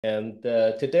And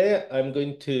today I'm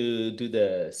going to do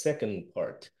the second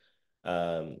part.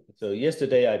 So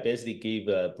yesterday I basically gave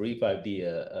a brief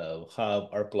idea of how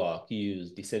ArcBlock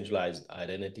use decentralized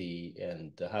identity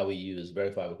and how we use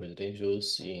verifiable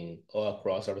credentials in all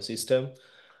across our system.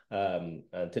 And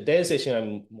today's session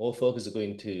I'm more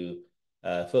going to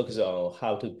focus on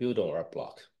how to build on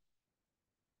ArcBlock.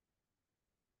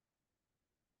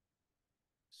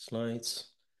 Slides.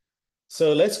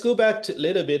 So let's go back a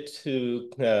little bit to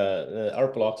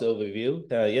ArcBlock's overview.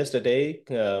 Yesterday,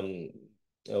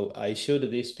 I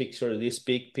showed this picture, this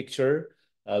big picture.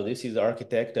 This is the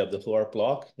architect of the whole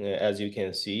ArcBlock. As you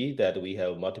can see, that we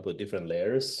have multiple different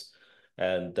layers.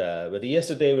 And but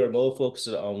yesterday we were more focused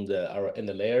on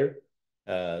the layer,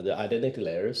 the identity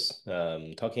layers,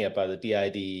 talking about the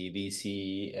DID,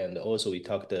 VC, and also we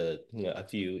talked a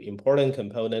few important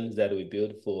components that we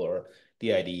built for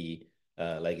DID.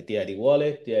 Like DID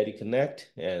Wallet, DID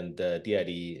Connect, and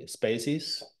DID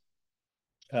Spaces.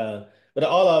 But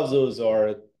all of those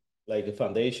are like a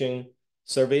foundation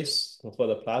service for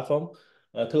the platform.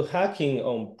 To hacking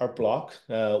on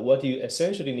ArcBlock, what you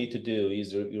essentially need to do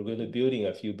is you're going to building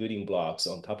a few building blocks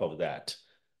on top of that.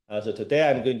 So today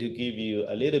I'm going to give you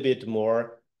a little bit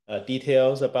more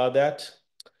details about that.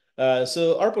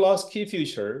 So ArcBlock's key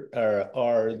feature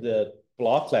are the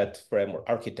Blocklet framework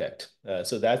architect.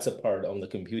 So that's a part on the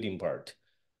computing part.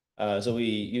 So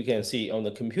you can see on the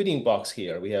computing box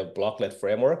here, we have Blocklet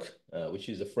framework, which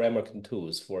is a framework and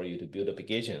tools for you to build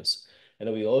applications.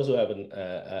 And we also have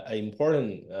an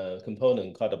important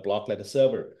component called a Blocklet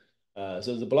server.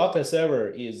 So the Blocklet server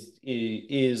is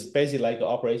basically like an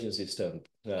operation system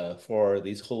for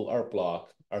this whole ArcBlock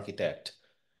architect.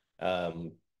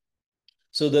 So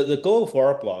the goal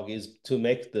for ArcBlock is to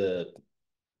make the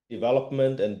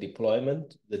development and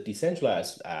deployment, the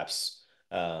decentralized apps,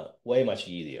 way much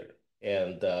easier.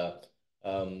 And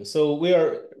so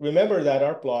remember that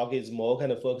ArcBlock is more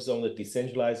kind of focused on the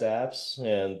decentralized apps,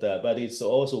 and but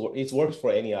it works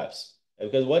for any apps.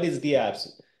 Because what is the apps?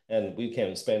 And we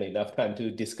can spend enough time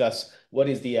to discuss what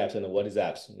is the apps and what is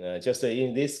apps. Just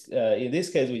in this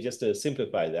case, we just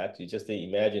simplify that. You just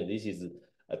imagine this is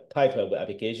a type of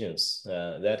applications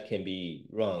that can be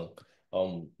run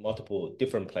on multiple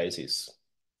different places.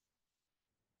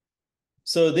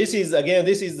 So this is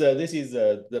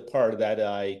the part that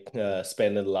I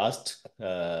spent the last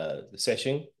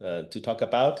session to talk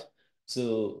about.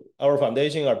 So our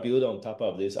foundation are built on top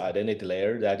of this identity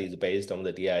layer that is based on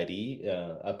the DID.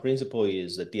 Our principle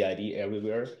is the DID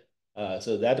everywhere.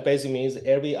 So that basically means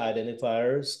every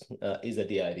identifier is a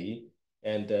DID,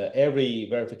 and every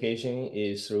verification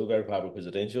is through verifiable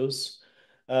credentials.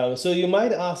 So you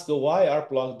might ask why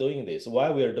ArcBlock doing this, why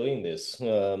we are doing this.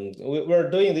 We're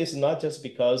doing this not just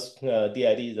because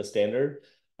DID is the standard,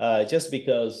 just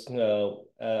because,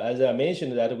 as I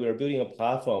mentioned, that we are building a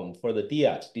platform for the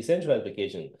DApps, decentralized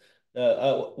application.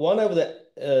 One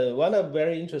of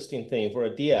very interesting thing for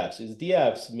a DApps is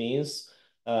DApps means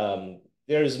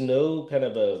there is no kind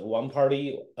of a one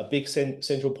party, a big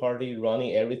central party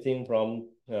running everything from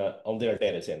on their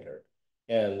data center.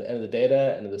 And the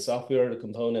data and the software, the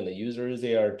component, the users,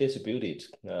 they are distributed.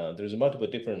 There's multiple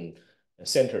different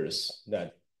centers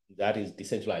that is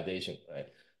decentralization, right?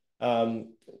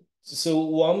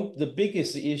 So the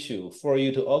biggest issue for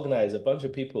you to organize a bunch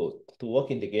of people to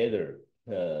working together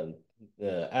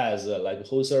as like a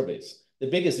whole service, the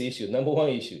biggest issue, number one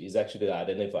issue is actually the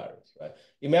identifiers, right?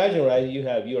 Imagine, right, you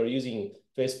are using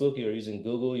Facebook, you're using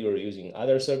Google, you're using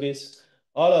other service.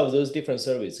 All of those different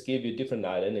services give you different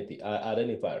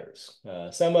identifiers.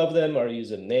 Some of them are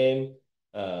username,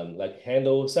 like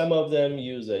handle. Some of them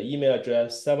use an email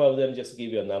address. Some of them just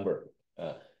give you a number.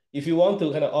 If you want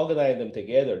to kind of organize them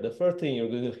together, the first thing you're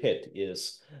going to hit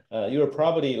is you're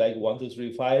probably like 1, 2,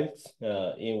 3, 5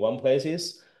 in one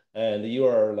places, and you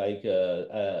are like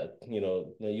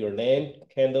your name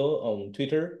handle on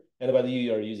Twitter, and but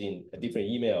you are using a different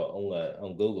email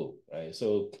on Google, right?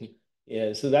 So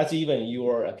yeah, so that's even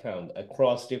your account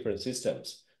across different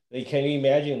systems. Can you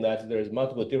imagine that there's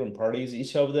multiple different parties?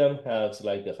 Each of them has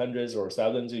like hundreds or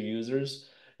thousands of users,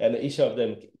 and each of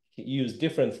them use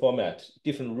different format,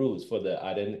 different rules for the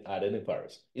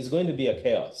identifiers. It's going to be a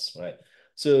chaos, right?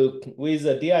 So with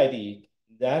the DID,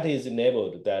 that is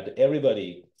enabled that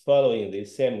everybody following the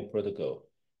same protocol,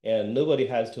 and nobody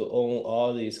has to own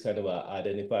all these kind of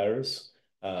identifiers.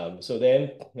 So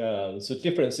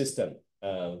different system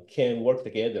can work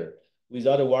together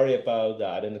without worry about the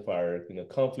identifier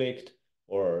conflict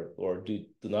or do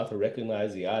not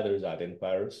recognize the others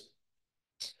identifiers.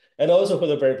 And also for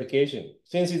the verification,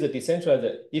 since it's a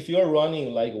decentralized, if you're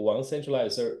running like one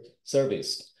centralized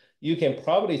service, you can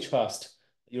probably trust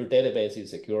your database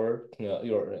is secure.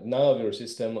 None of your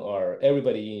system or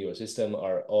everybody in your system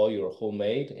are all your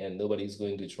homemade, and nobody's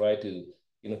going to try to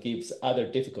give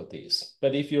other difficulties.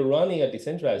 But if you're running a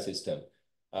decentralized system,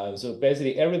 so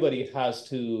basically everybody has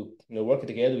to work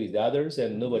together with others,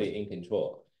 and nobody in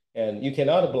control. And you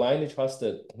cannot blindly trust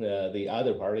the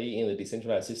other party in the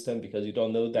decentralized system because you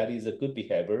don't know that is a good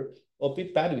behavior or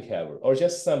bad behavior, or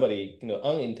just somebody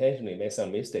unintentionally make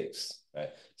some mistakes,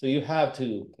 right? So you have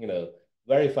to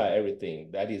verify everything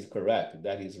that is correct,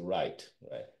 that is right,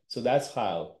 right? So that's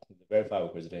how the verifiable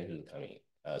credentials come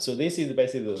in. So this is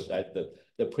basically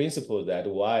the principle that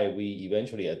why we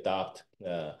eventually adopt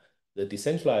the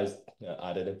decentralized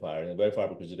identifier and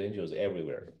verifiable credentials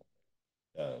everywhere.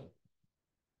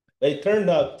 It turned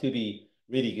out to be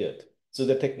really good. So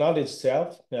the technology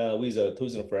itself with a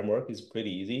tools and framework is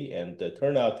pretty easy, and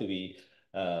turned out to be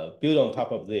built on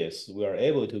top of this. We are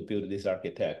able to build this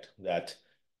architect that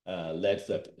lets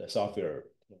the software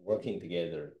working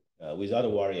together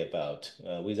without worry about,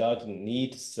 without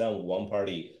need some one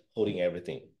party holding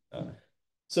everything.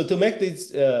 So to make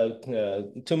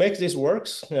this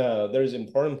works, there is an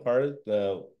important part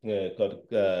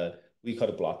called we call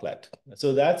it Blocklet.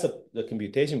 So that's the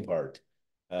computation part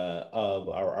of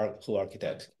our whole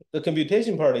architect. The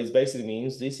computation part is basically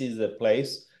means this is the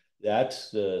place that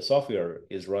the software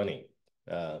is running.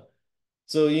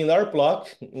 So in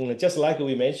ArcBlock, just like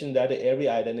we mentioned that every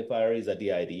identifier is a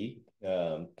DID,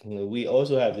 we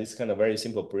also have this kind of very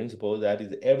simple principle that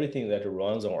is everything that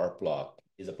runs on ArcBlock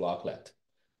is a blocklet.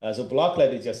 So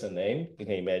blocklet is just a name. You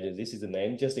can imagine this is a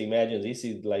name. Just imagine this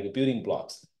is like building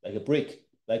blocks, like a brick,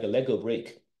 like a Lego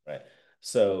brick, right?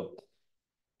 So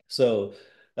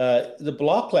the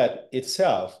blocklet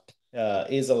itself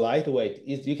is a lightweight.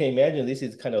 You can imagine this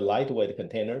is kind of lightweight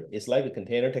container. It's like a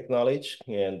container technology,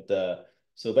 and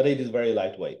but it is very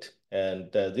lightweight.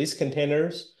 And these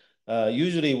containers,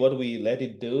 usually what we let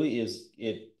it do is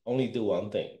it only do one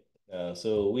thing.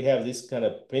 So we have this kind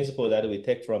of principle that we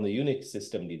take from the Unix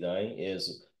system design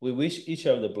is we wish each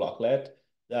of the blocklet,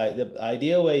 the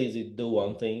ideal way is to do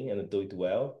one thing and do it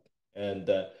well. And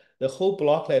the whole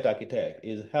blocklet architect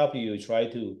is help you try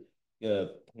to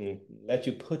let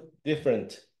you put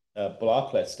different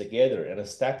blocklets together and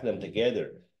stack them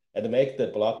together and make the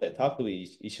blocklet talk to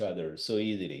each other so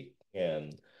easily.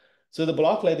 And so the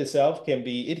blocklet itself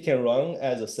it can run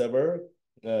as a server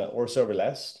or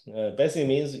serverless. Basically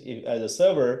means as a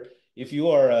server, if you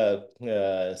are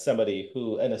somebody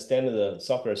who understands the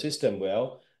software system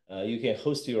well, you can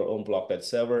host your own blocklet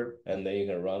server, and then you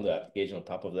can run the application on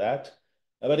top of that.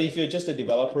 But if you're just a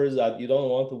developer, you don't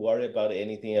want to worry about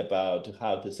anything about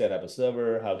how to set up a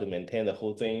server, how to maintain the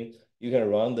whole thing, you can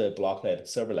run the blocklet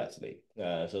serverlessly.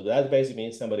 So that basically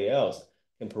means somebody else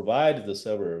can provide the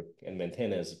server and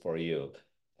maintenance for you.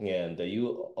 And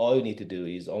all you need to do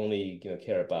is only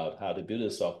care about how to build the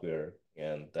software,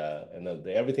 and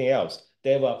everything else,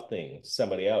 DevOps things,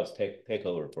 somebody else take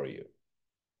over for you.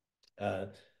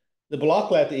 The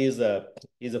blocklet is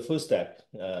a full stack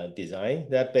design.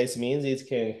 That basically means it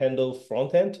can handle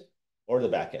front end or the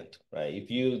back end, right?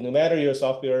 No matter your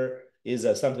software is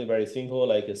something very simple,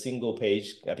 like a single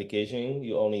page application,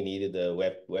 you only need the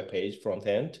web page front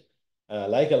end.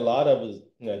 Like a lot of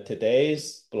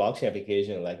today's blockchain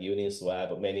application, like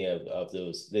Uniswap, many of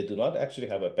those, they do not actually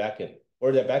have a backend,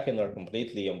 or their backend are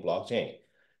completely on blockchain,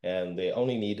 and they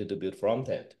only need to build front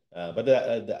end. But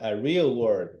a real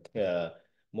world,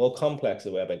 more complex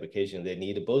web application, they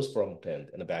need both front end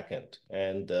and a back end.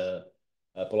 And a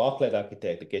blocklet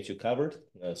architect gets you covered,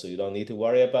 so you don't need to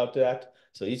worry about that.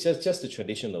 So it's just the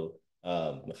traditional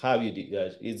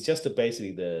it's just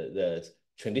basically the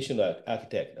traditional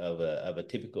architect of a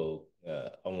typical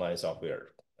online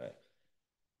software.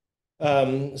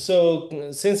 So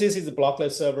since this is a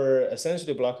Blocklet server,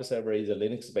 essentially Blocklet server is a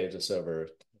Linux-based server,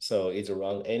 so it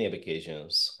runs any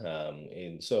applications.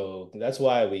 And so that's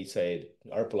why we say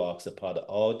ArcBlock support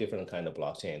all different kind of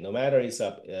blockchain. No matter it's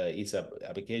a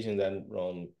application that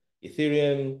run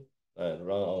Ethereum, run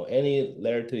on any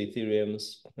layer 2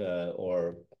 Ethereums,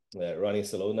 or running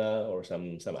Solana or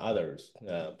some others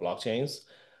blockchains,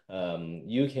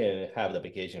 you can have the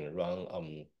application run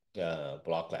on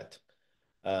Blocklet.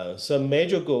 So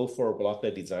major goal for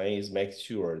blocklet design is make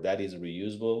sure that is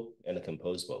reusable and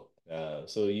composable.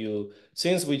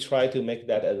 Since we try to make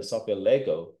that as a software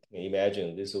Lego,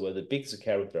 imagine this is what the biggest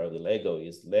character of the Lego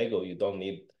is. Lego, you don't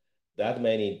need that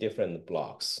many different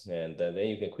blocks, and then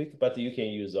but you can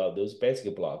use all those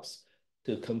basic blocks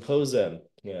to compose them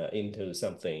into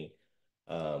something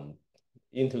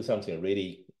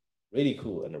really, really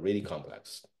cool and really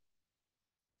complex.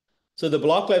 So the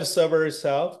Blocklet server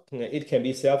itself, it can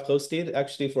be self-hosted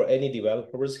actually for any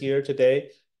developers here today.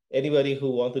 Anybody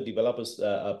who want to develop a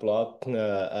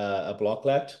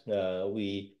Blocklet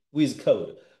with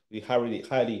code, we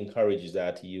highly encourage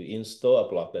that you install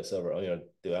a Blocklet server on your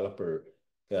developer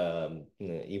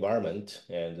environment,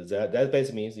 and that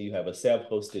basically means you have a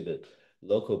self-hosted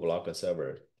local Blocklet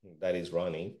server that is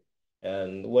running.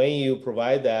 And when you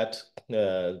provide that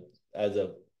as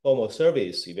a form of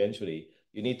service, eventually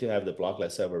you need to have the Blocklet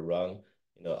server run,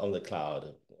 on the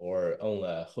cloud or on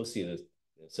hosted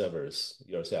servers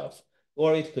yourself,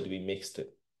 or it could be mixed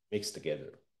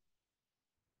together.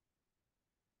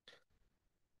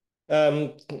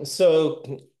 Um, so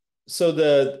so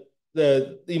the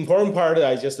important part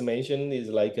I just mentioned is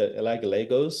like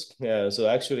Legos. So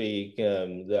actually,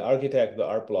 the architect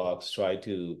of ArcBlocks try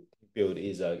to build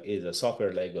is a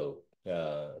software Lego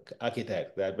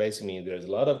architect. That basically means there's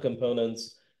a lot of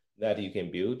components that you can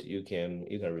build, you can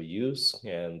reuse,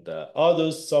 and all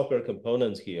those software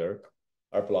components here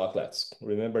are blocklets.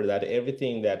 Remember that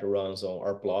everything that runs on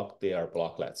ArcBlock, they are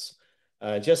blocklets.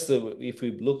 If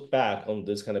we look back on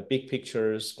this kind of big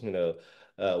pictures,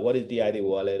 what is DID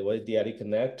wallet, what is DID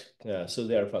connect? So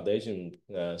they are foundation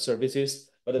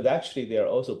services, but actually they are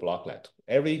also blocklet.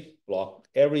 Every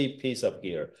piece of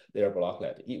gear, they are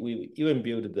blocklet. We even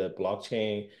build the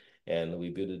blockchain and we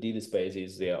build the data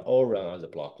spaces. They are all run as a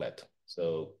blocklet.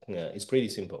 So it's pretty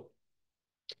simple.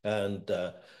 And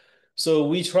so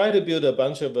we try to build a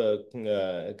bunch of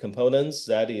components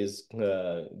that is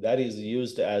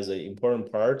used as an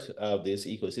important part of this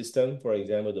ecosystem. For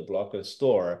example, the Blocklet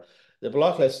Store. The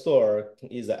Blocklet Store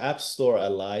is an app store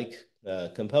alike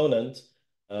component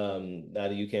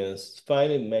that you can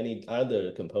find in many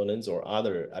other components or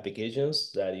other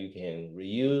applications that you can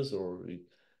reuse or.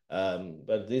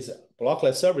 But this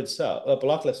Blocklet server itself,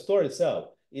 Blocklet Store itself,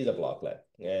 is a blocklet,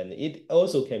 and it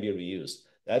also can be reused.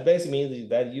 That basically means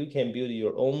that you can build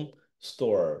your own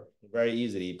store very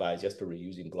easily by just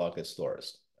reusing Blocklet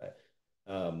stores. Right?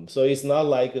 So it's not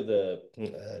like in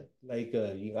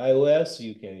iOS,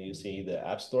 you see the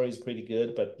App Store is pretty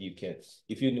good, but you can,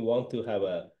 if you want to have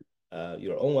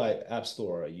your own app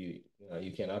store, you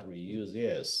cannot reuse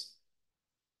this.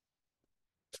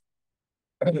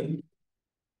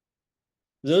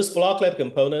 Those blocklet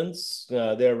components,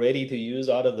 they're ready to use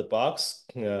out of the box.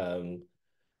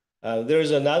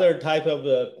 There's another type of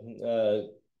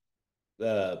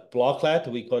blocklet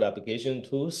we call application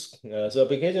tools. So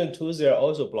application tools, they are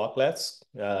also blocklets,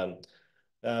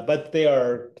 but they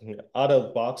are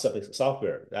out-of-box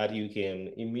software that you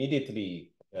can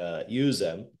immediately use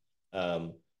them.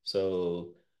 We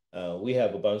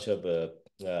have a bunch of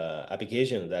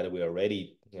applications that we are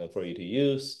ready for you to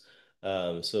use.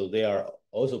 So they are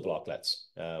also blocklets.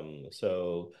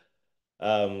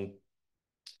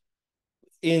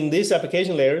 In these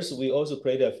application layers, we also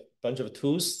create a bunch of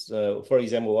tools. For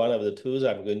example, one of the tools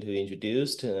I'm going to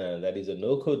introduce, that is a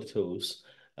no-code tools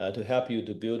to help you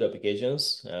to build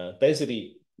applications.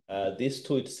 Basically, this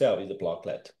tool itself is a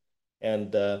blocklet.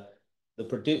 And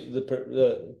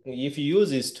if you use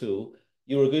this tool,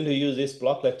 you are going to use these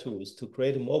blocklet tools to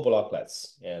create more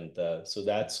blocklets. And so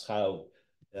that's how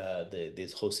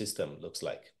this whole system looks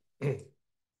like.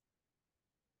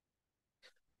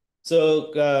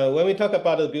 So when we talk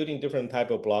about building different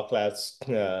type of blocklets,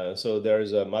 so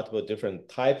there's multiple different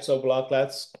types of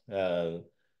blocklets.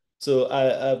 So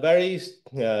a very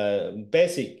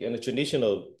basic and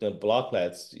traditional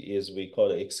blocklets is we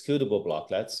call it executable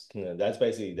blocklets.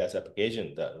 That's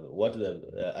application, what the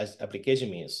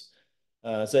application means.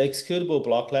 So executable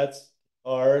blocklets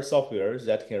are softwares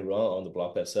that can run on the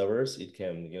blocklet servers. It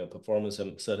can perform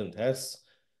some certain tests.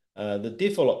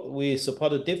 We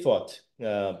support the default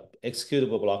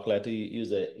executable blocklet to use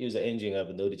the engine of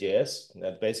Node.js.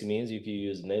 That basically means if you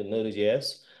use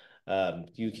Node.js,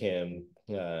 you can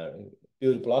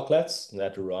build blocklets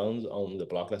that runs on the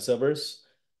blocklet servers.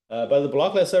 But the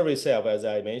blocklet server itself, as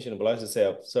I mentioned, the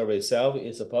blocklet server itself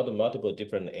is supported multiple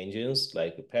different engines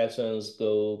like Python,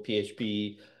 Go,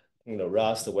 PHP,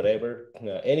 Rust, whatever.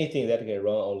 Anything that can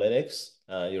run on Linux,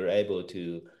 you're able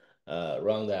to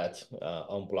run that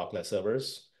on blocklet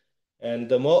servers. And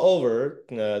moreover,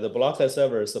 the blocklet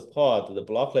servers support the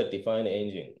blocklet defined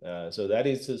engine. So that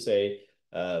is to say,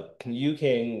 you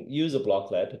can use a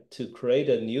blocklet to create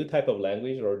a new type of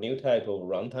language or new type of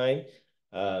runtime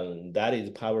that is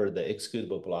power the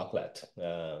executable blocklet.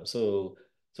 So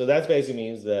that basically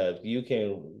means that you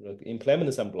can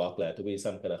implement some blocklet with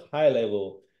some kind of high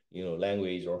level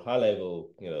language or high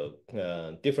level,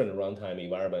 different runtime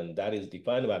environment that is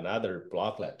defined by another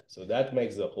blocklet. So that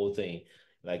makes the whole thing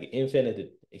like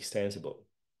infinite extensible.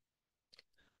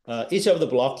 Each of the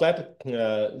blocklet,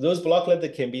 those blocklet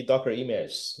that can be Docker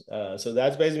images. So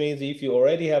that basically means if you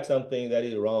already have something that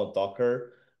is run on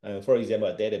Docker, for example,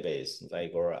 a database,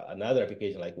 like or another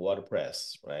application like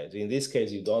WordPress, right? In this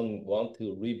case, you don't want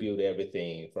to rebuild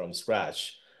everything from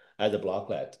scratch as a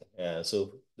blocklet.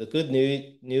 So the good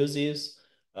news is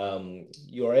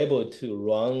you are able to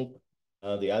run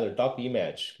the other Docker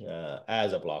image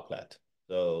as a blocklet.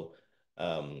 So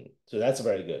that's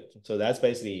very good. So that's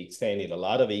basically extending a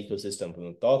lot of ecosystem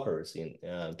from Dockers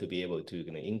to be able to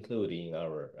include in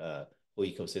our whole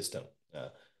ecosystem.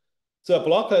 So a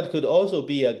blocklet could also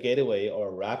be a gateway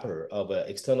or wrapper of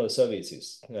external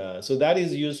services. So that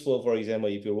is useful, for example,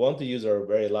 if you want to use a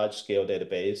very large scale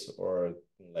database or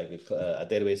like a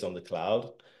database on the cloud,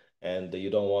 and you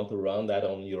don't want to run that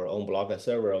on your own Blocklet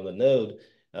server on the node,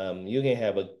 you can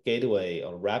have a gateway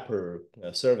or wrapper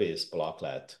service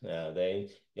blocklet. Then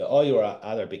all your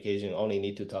other applications only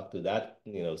need to talk to that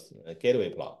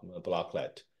gateway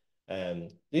blocklet.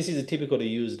 And this is typically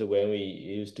used when we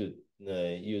used to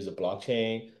use a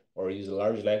blockchain or use a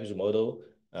large language model.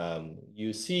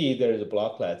 You see there is a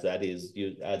blocklet that is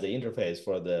used as the interface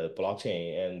for the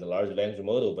blockchain and the large language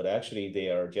model, but actually they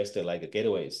are just like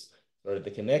gateways or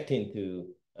the connecting to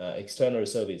external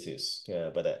services.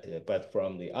 But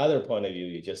from the other point of view,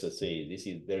 you just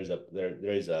see there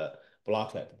is a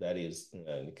blocklet that is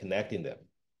connecting them.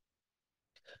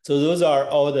 So those are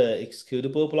all the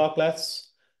executable blocklets.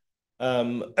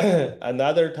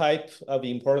 Another type of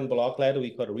important blocklet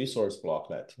we call resource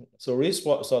blocklet. So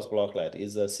resource blocklet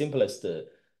is the simplest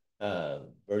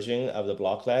version of the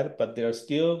blocklet, but they're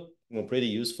still pretty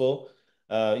useful.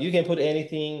 You can put any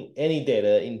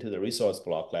data into the resource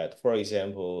blocklet. For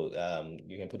example,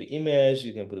 you can put image,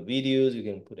 you can put videos, you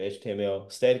can put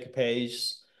HTML static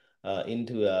page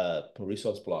into a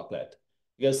resource blocklet.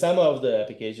 Because some of the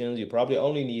applications you probably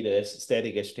only need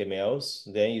static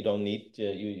HTMLs. Then you don't need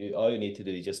all you need to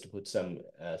do is just to put some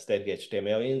static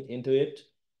HTML into it.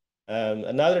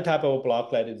 Another type of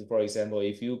blocklet is, for example,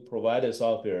 if you provide a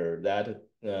software that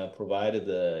provided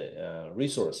the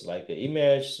resource like an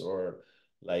image or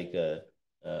like a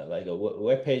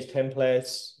web page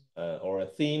templates or a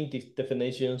theme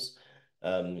definitions,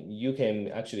 you can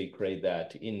actually create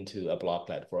that into a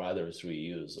blocklet for others to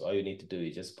reuse. All you need to do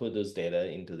is just put those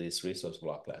data into these resource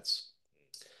blocklets.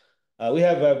 We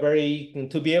have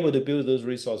to be able to build those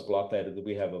resource blocklet,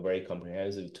 we have a very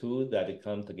comprehensive tool that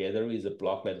comes together with a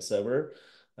blocklet server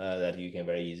that you can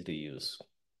very easily use.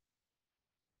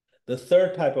 The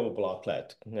third type of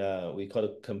blocklet, we call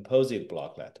it composite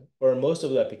blocklet. For most of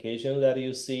the applications that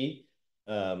you see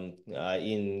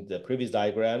in the previous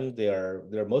diagram,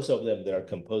 most of them, they are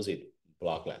composite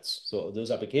blocklets. So those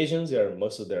applications,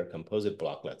 most of them are composite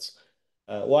blocklets.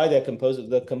 Why they're composite?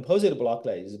 The composite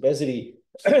blocklet is basically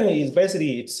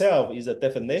itself is a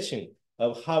definition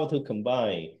of how to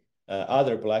combine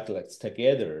other blocklets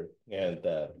together and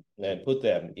put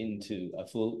them into a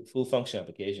full function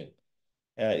application.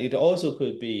 It also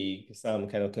could be some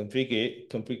kind of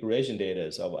configuration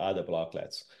data of other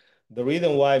blocklets. The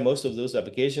reason why most of those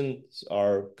applications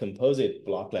are composite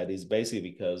blocklet is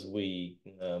basically because we,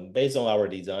 based on our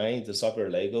design, the software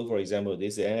Lego, for example,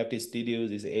 this NFT Studio,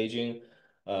 this AIGNE,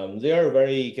 they are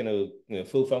very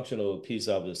full functional piece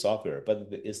of the software, but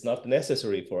it's not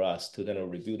necessary for us to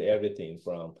rebuild everything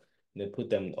from put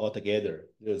them all together.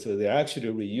 So they're actually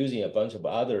reusing a bunch of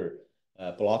other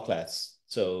blocklets.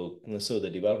 So the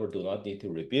developer do not need to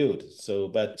rebuild.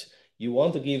 But you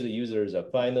want to give the users a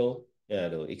final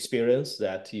experience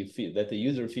that the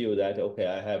user feel that, okay,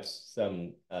 I have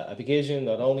some application.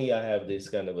 Not only I have this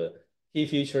kind of key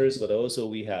features, but also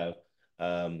we have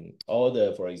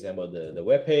all for example, the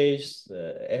web page,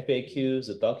 the FAQs,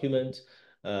 the document.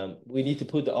 We need to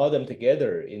put all them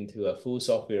together into a full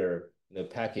software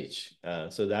package.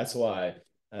 So that's why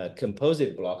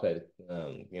composite blocklet,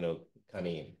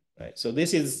 coming in, right? So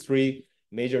this is three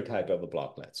major type of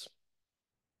blocklets.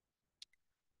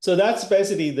 So that's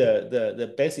basically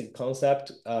the basic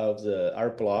concept of the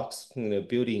ArcBlocks,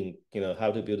 building,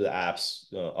 how to build the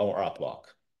apps on ArcBlock.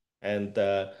 And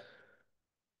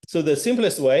so the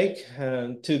simplest way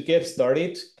to get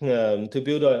started to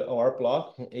build an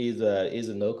ArcBlock is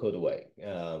a no-code way.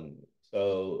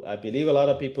 So I believe a lot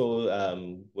of people,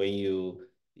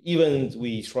 even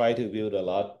we try to build a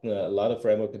lot of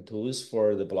framework and tools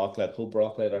for the whole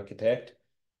blocklet architect,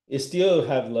 it still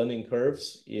have learning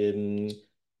curves.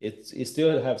 It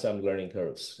still have some learning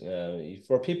curves.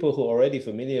 For people who are already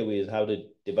familiar with how to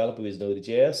develop with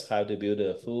Node.js, how to build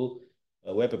a full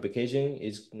web application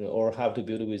or how to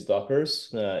build it with Dockers,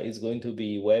 it's going to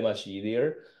be way much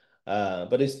easier.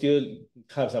 But it still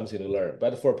have something to learn.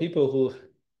 But for people who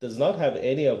does not have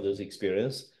any of those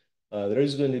experience, there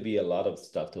is going to be a lot of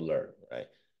stuff to learn, right?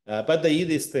 But the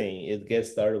easiest thing is get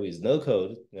started with no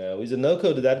code. With the no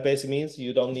code, that basically means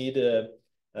you don't need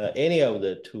any of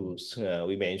the tools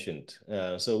we mentioned.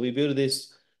 So we built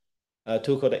this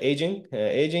tool called AIGNE.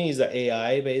 AIGNE is an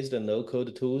AI-based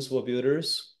no-code tools for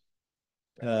builders.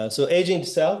 So AIGNE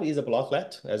itself is a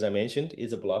blocklet, as I mentioned,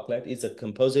 it's a blocklet. It's a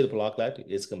composite blocklet.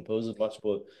 It's composed of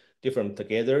multiple different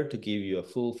together to give you a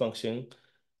full function,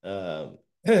 um,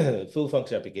 full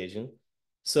function application.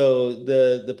 So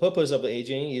the purpose of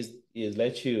AIGNE is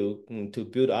let you to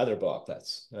build other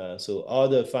blocklets. So all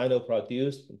the final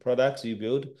products you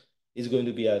build is going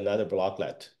to be another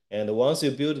blocklet. And once you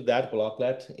build that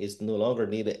blocklet, it's no longer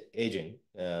need AIGNE.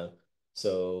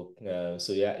 So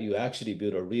yeah, you actually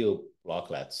build a real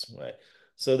blocklets, right?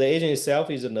 So the agent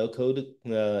itself is a no-code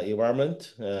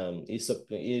environment.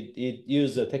 It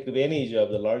uses take advantage of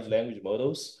the large language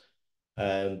models,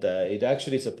 and it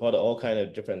actually support all kind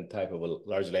of different type of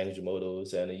large language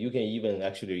models, and you can even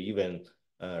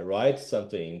write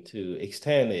something to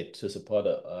extend it to support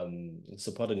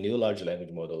a new large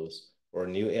language models or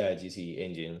new AIGC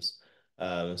engines.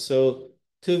 So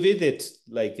to visit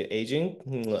like aging,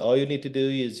 all you need to do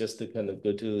is just to kind of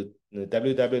go to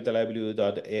www.aigne.io.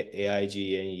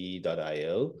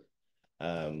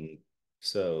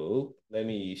 So let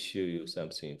me show you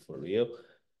something for real.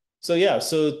 So yeah,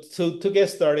 so to get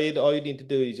started, all you need to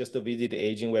do is just to visit the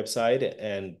aging website,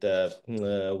 and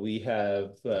we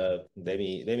have let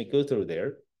me go through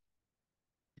there.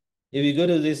 If you go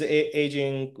to this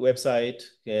aging website,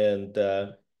 and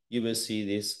you will see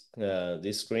these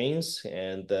screens,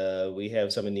 and we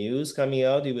have some news coming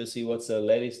out. You will see what's the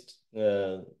latest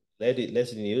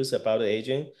news about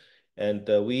aging, and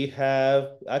we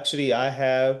have actually I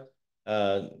have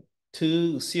uh,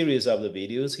 two series of the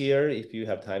videos here. If you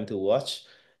have time to watch,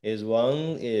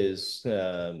 one is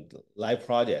live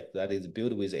project that is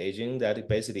built with aging that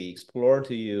basically explore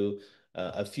to you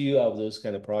a few of those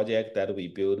kind of projects that we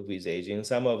build with aging.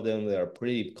 Some of them are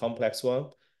pretty complex one,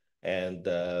 and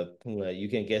you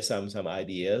can get some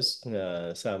ideas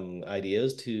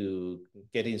to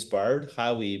get inspired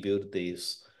how we build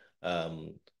this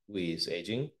with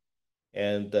aging.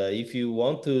 And if you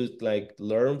want to like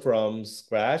learn from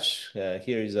scratch,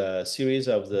 here is a series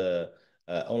of the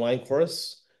online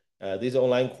course. This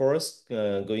online course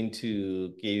going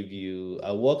to give you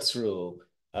a walkthrough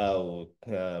of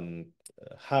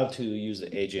how to use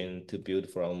the agent to build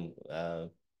from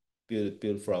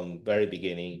very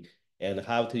beginning, and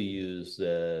how to use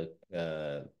the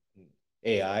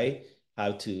AI,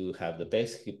 how to have the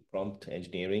basic prompt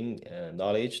engineering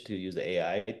knowledge to use the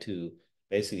AI to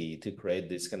basically to create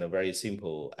this kind of very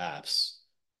simple apps.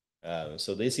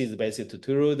 So this is the basic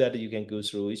tutorial that you can go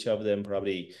through. Each of them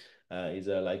probably is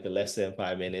like a less than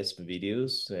 5 minutes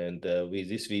videos, and with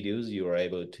these videos you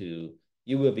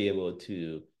will be able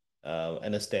to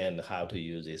understand how to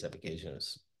use these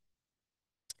applications.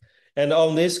 And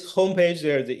on this homepage,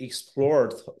 there's the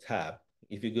Explore tab.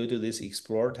 If you go to this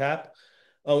Explore tab,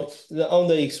 on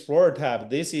the Explore tab,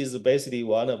 this is basically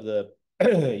one of the,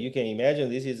 you can imagine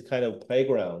this is kind of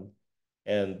playground.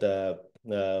 And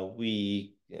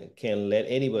we can let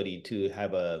anybody to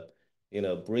have a,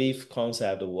 brief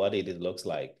concept of what it looks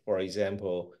like. For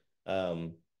example,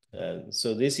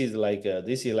 so this is like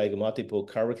multiple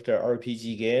character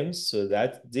RPG games. So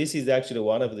that this is actually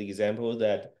one of the examples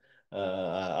that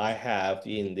I have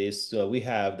in this. We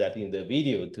have that in the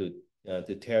video to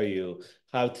tell you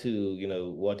how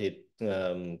to what it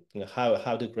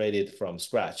how to create it from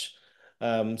scratch.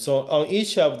 So on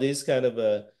each of these kind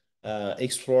of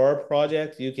explore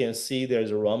project, you can see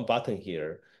there's a run button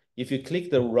here. If you click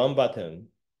the run button,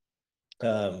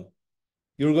 um,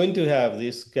 you're going to have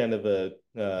this kind of a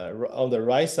on the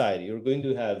right side, you're going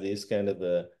to have this kind of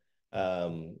a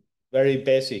very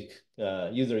basic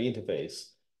user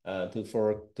interface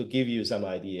to give you some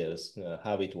ideas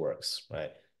how it works,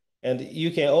 right? And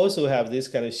you can also have this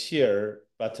kind of share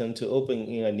button to open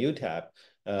in a new tab.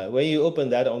 When you open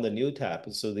that on the new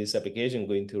tab, so this application is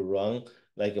going to run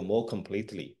like more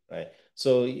completely, right?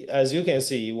 So as you can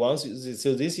see,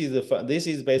 so this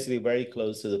is basically very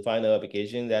close to the final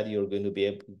application that you're going to be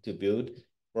able to build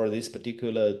for this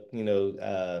particular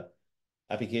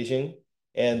application.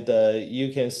 And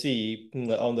you can see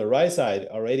on the right side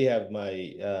already have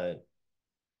my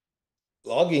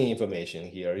login information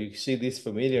here. You see this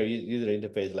familiar user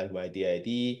interface like my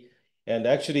DID. And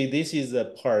actually, this is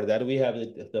the part that we have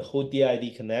the whole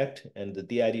DID connect and the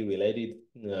DID related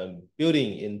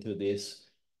building into this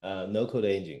no-code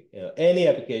engine. Any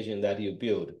application that you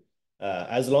build,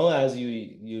 As long as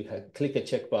you click a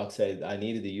checkbox says I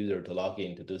need the user to log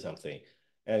in to do something,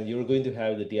 and you're going to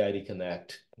have the DID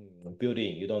connect built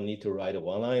in. You don't need to write a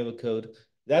one line of code.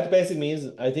 That basically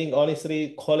means I think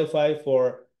honestly qualify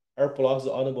for ArcBlock's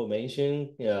honorable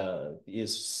mention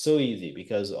is so easy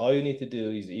because all you need to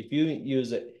do is if you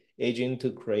use agent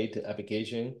to create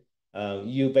application,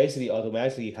 you basically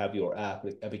automatically have your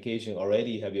application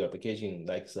already have your application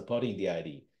like supporting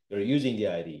DID. You're using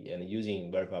DID and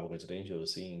using verifiable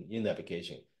credentials in the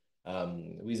application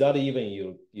without even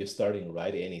you starting to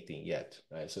write anything yet,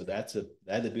 right? So that's a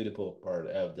beautiful part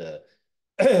of the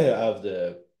of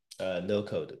the no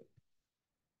code.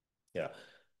 Yeah.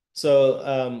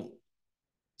 So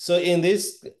so in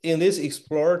this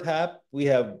Explorer tab, we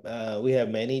have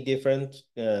many different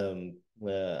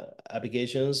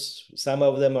applications. Some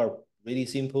of them are really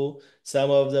simple. Some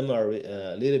of them are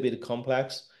a little bit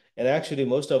complex. And actually,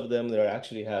 most of them they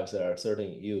actually have a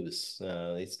certain use.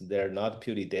 They're not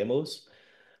purely demos.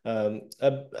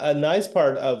 A nice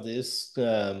part of this,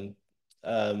 um,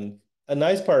 a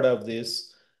nice part of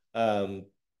this um,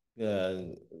 uh,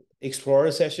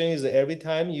 Explorer session is that every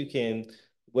time you can,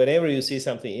 whenever you see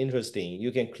something interesting,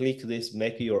 you can click this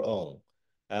make your own.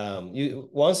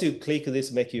 Once you click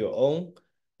this make your own,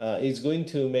 it's going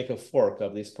to make a fork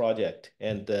of this project,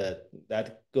 and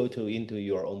that go to into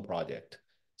your own project.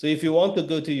 So if you want to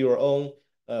go to your own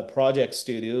project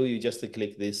studio, you just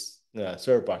click this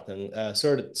third button,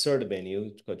 third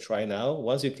menu, try now.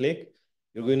 Once you click,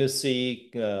 you're going to see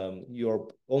your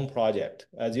own project.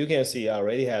 As you can see, I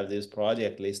already have this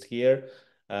project list here.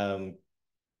 Um,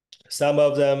 some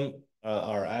of them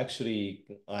are actually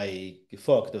I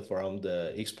forked from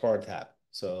the Explore tab.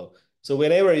 So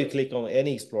whenever you click on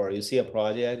any Explorer, you see a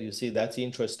project, you see that's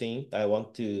interesting. I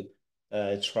want to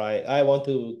try. I want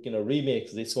to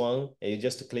remix this one. And you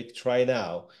just click try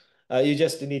now. You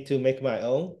just need to make my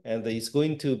own, and it's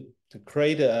going to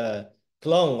create a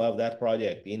clone of that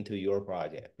project into your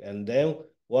project. And then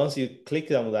once you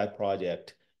click on that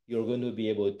project, you're going to be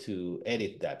able to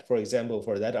edit that. For example,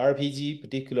 for that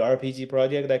particular RPG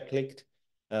project I clicked,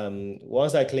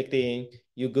 once I clicked in,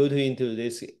 you go to into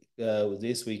this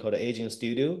we call the agent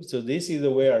studio. So this is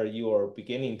where you are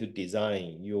beginning to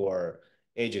design your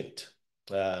agent.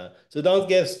 So don't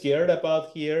get scared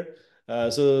about here.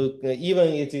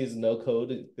 Even it is no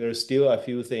code, there's still a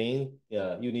few things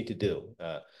you need to do.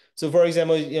 So for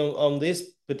example, on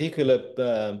this particular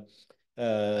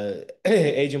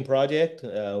agent project,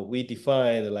 we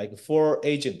define like 4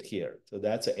 agent here. So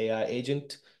that's an AI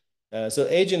agent. So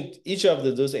each of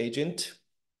those agent,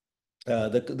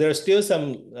 there's still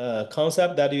some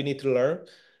concept that you need to learn.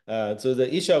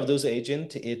 Each of those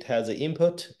agent, it has an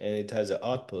input and it has an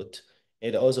output.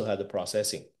 It also has a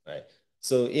processing, right?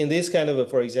 So in this kind of,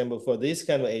 for example, for this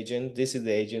kind of agent, this is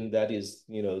the agent that is,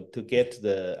 to get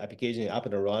the application up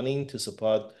and running to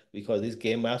support, we call this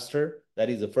game master.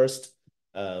 That is the first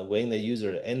when the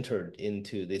user entered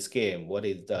into this game, what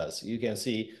it does. You can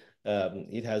see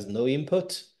it has no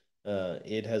input.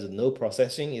 It has no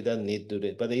processing. It doesn't need to do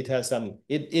it, but it has some,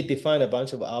 it defined a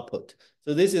bunch of output.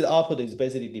 So this is output is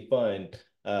basically defined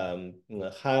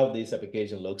how this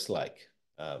application looks like.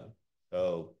 Um,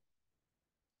 so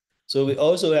so we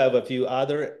also have a few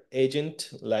other agent,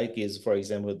 like is, for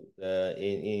example,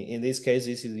 in this case,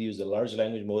 this is use a large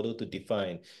language model to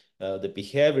define the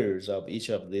behaviors of each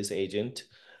of these agent.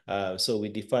 So we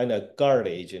define a guard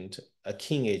agent, a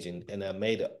king agent, and a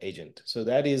mate agent. So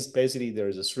that is basically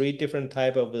there's a 3 different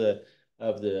type of the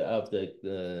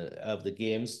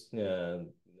games. In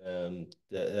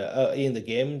the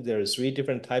game, there's 3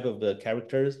 different type of the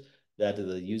characters that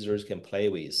the users can play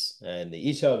with, and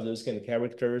each of those kind of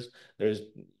characters, there's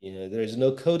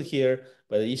no code here,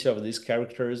 but each of these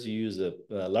characters use a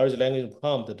large language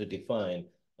prompt to define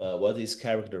what this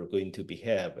character is going to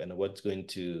behave and what's going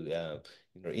to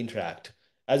interact.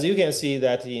 As you can see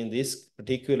that in this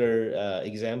particular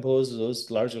examples, those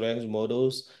large language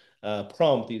models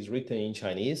prompt is written in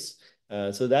Chinese.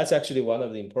 So that's actually one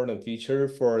of the important feature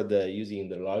for the using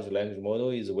the large language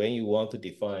model is when you want to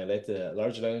define, let the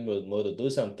large language model do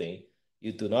something,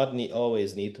 you do not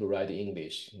always need to write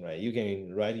English, right? You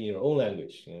can write in your own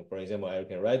language. For example, I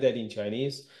can write that in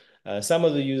Chinese. Some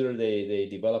of the users, they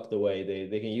develop the way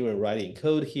they can even write in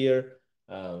code here.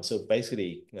 So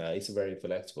basically, it's very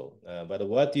flexible. But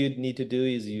what you need to do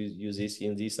is use this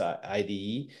in this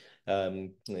IDE.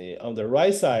 On the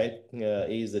right side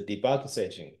is the debug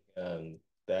session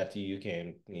that you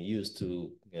can use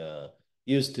to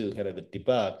kind of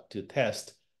debug to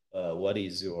test what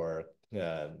is your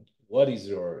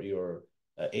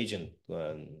agent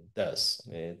does.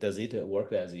 Does it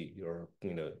work as your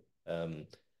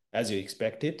as you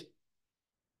expected.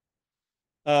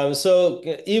 So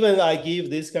even I give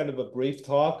this kind of a brief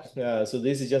talk. So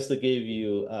this is just to give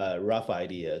you a rough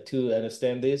idea. To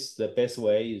understand this, the best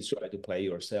way is try to play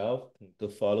yourself, to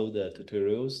follow the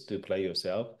tutorials, to play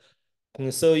yourself.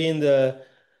 And so in the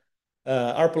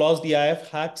ArcBlock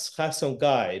DIF Hackathon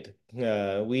guide,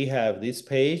 we have this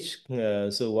page.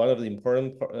 So one of the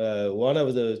important, one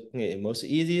of the most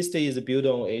easiest is build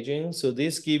on aging. So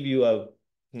this give you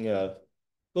a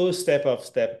full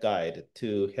step-by-step guide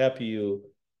to help you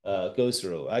go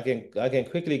through. I can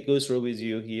quickly go through with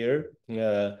you here.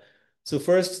 So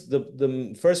first,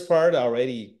 the first part I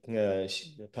already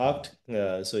talked.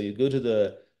 So you go to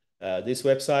the this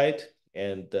website,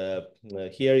 and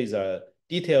here is a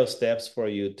detailed steps for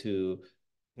you to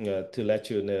let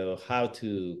you know how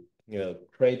to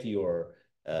create your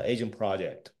agent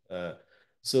project.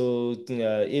 So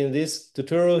in this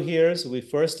tutorial here, so we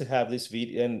first have this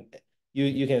video, and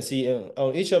you can see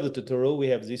on each of the tutorial we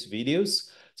have these videos.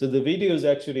 So the videos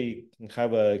actually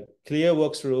have a clear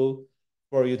walkthrough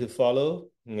for you to follow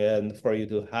and for you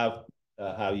to have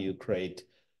how you create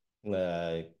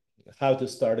how to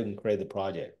start and create the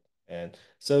project. And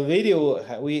so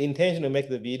video, we intentionally make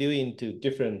the video into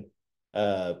different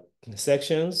uh,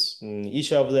 sections.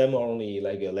 Each of them are only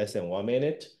like less than 1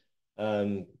 minute.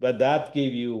 But that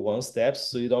give you one step,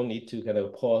 so you don't need to kind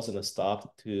of pause and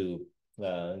stop to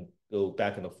go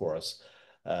back and forth.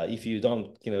 If you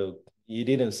don't, you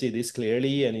didn't see this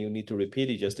clearly and you need to repeat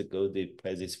it, just to go to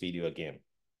play this video again.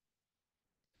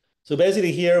 So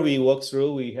basically here we walk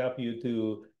through, we help you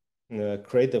to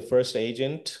create the first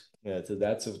agent. So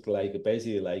that's like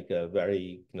basically like a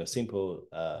very simple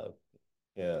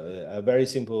a very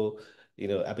simple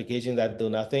application that do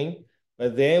nothing.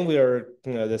 But then we are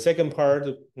the second part,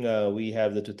 we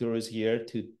have the tutorials here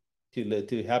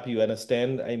to help you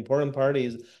understand. An important part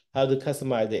is how to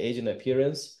customize the agent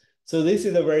appearance. So this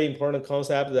is a very important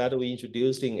concept that we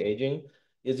introduced in aging.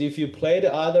 Is if you play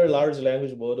the other large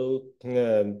language model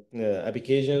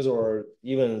applications, or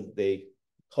even they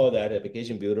call that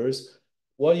application builders,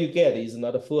 what you get is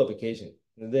not a full application.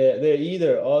 They're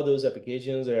either all those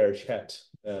applications are chat,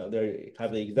 they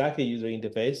have the exact user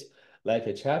interface like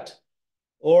a chat,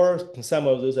 or some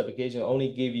of those applications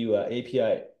only give you an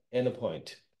API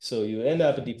endpoint. So you end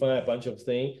up defining a bunch of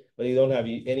things, but you don't have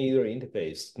any user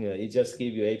interface. It just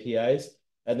gives you APIs,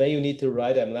 and then you need to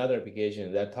write another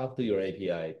application that talk to your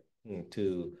API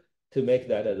to make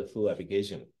that as a full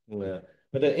application.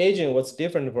 But the agent, what's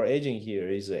different for agent here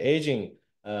is the agent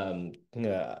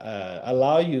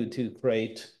allow you to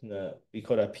create we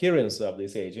call appearance of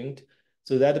this agent.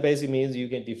 So that basically means you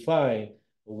can define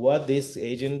what this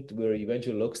agent will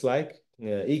eventually looks like.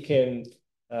 It can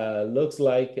looks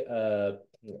like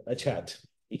a chat.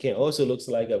 It can also looks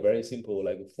like a very simple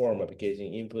like form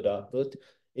application, input output.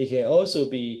 It can also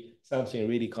be something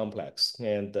really complex,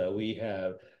 and we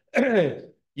have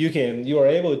you are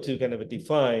able to kind of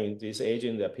define this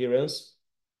agent appearance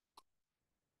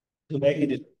to make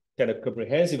it kind of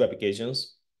comprehensive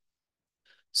applications.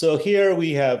 So here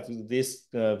we have these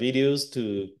videos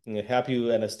to help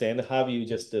you understand how you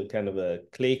just kind of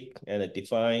click and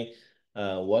define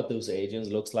what those agents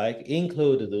looks like,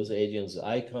 include those agents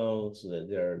icons,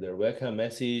 their welcome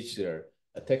message, their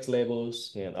text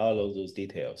labels, and all of those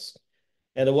details.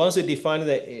 And once you define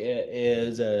the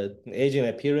as agent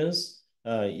appearance,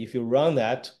 if you run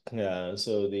that,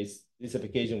 so this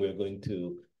application we're going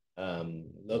to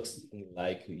looks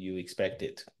like you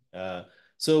expected.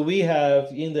 So we have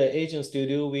in the Agent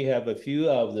Studio, we have a few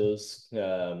of those.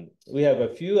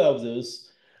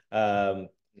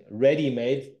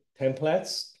 Ready-made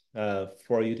templates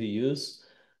for you to use.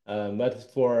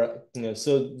 But for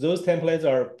so those templates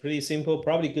are pretty simple,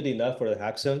 probably good enough for the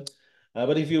hackathon.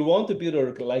 But if you want to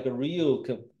build like a real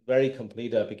very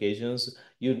complete applications,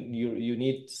 you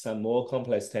need some more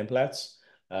complex templates.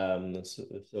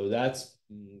 So that's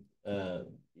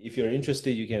if you're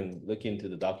interested, you can look into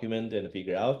the document and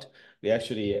figure out. We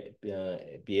actually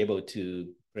be able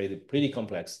to create a pretty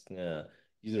complex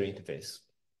user interface.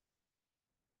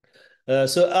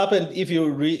 So up and if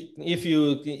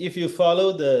you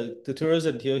follow the tutorials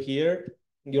until here,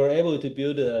 you're able to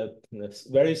build a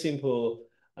very simple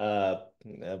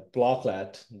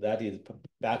blocklet that is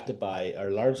backed by a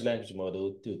large language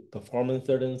model to perform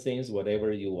certain things,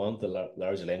 whatever you want the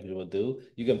large language model to do.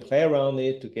 You can play around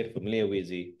it to get familiar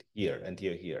with it here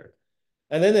until here.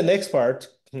 And then the next part,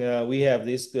 we have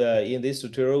this in this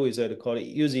tutorial is called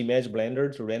use image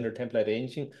blender to render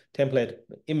template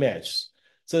image.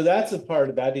 So that's the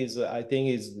part that is I think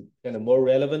is kind of more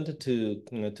relevant to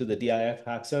to the DIF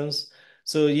hackathons.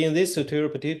 So in this tutorial,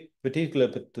 particular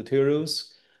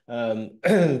tutorials, So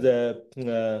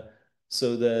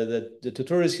the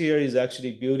tutorials here is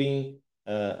actually building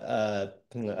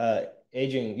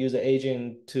user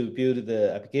agent to build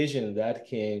the application that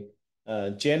can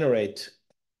generate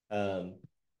um,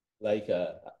 like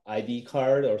a ID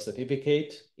card or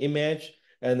certificate image,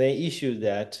 and then issue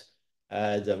that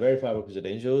as a verifiable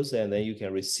credentials, and then you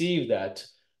can receive that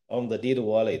on the data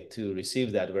wallet to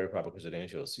receive that verifiable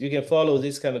credentials. You can follow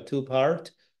this kind of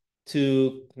two-part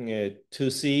to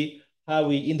see how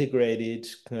we integrated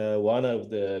one of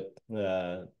the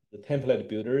template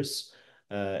builders,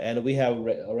 and we have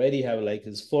already have like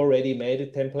this 4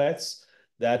 ready-made templates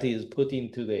that is put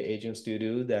into the Agent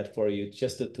Studio that for you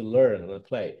just to learn and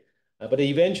play. But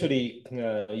eventually,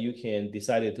 you can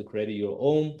decide to create your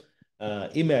own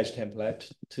image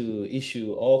template to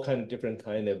issue all kind of different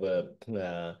kind of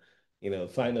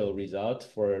final result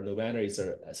for no matter it's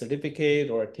a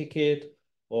certificate or a ticket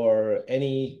or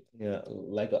any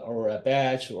or a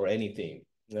badge or anything.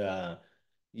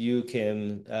 You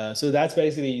can so that's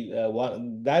basically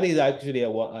one that is actually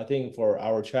I think for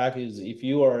our track is if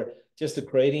you are just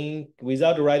creating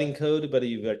without writing code, but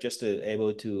you are just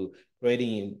able to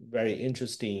creating very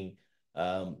interesting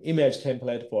image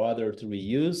template for others to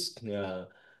reuse.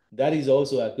 That is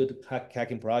also a good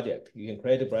hacking project. You can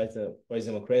create, for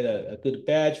example, create a good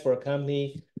badge for a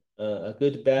company, a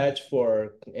good badge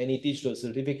for any digital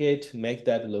certificate, make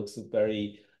that looks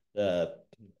very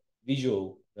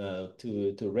visual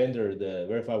to render the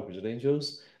verifiable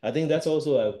credentials. I think that's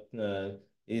also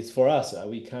is for us.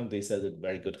 We count this as a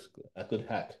very good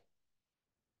hack.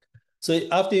 So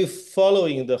after you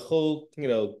following the whole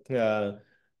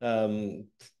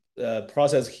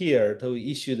process here to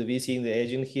issue the VC in the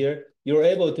agent here, you're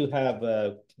able to have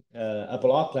a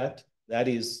blocklet that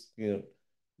is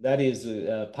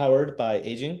powered by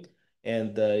agent,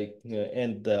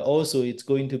 and also it's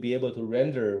going to be able to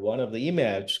render one of the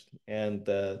image and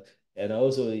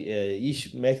also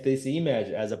make this image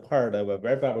as a part of a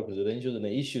verifiable credentials and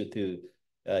issue to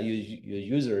your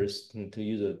users to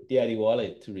use a DID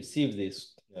wallet to receive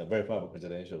these verifiable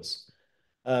credentials.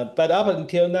 But up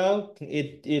until now,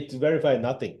 it verified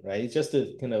nothing, right? It's just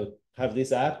to kind of have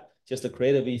this app, just to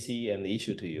create a VC and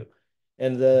issue to you.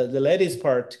 And the latest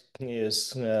part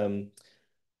is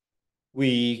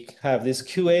we have this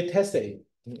QA testing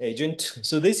agent.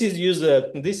 So this is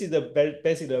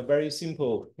basically a very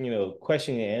simple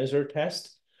question and answer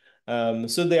test.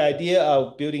 So the idea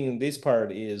of building this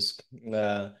part is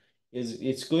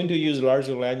it's going to use large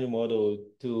language model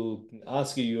to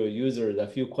ask your users a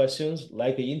few questions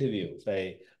like an interview.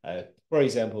 Say, for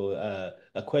example,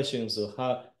 a question: so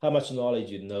how much knowledge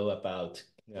you know about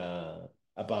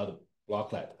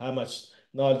Blocklet? How much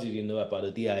knowledge do you know about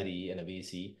the DID and the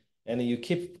VC? And you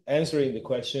keep answering the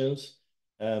questions.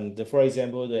 For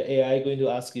example, the AI is going to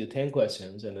ask you 10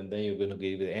 questions, and then you're going to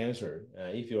give the answer.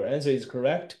 If your answer is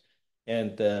correct,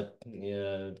 and then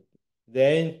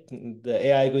the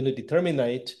AI is going to determine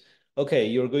it. Okay,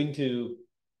 you're going to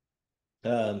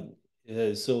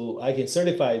so I can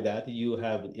certify that you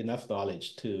have enough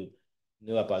knowledge to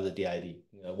know about the DID.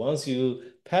 Once you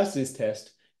pass this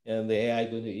test, and the AI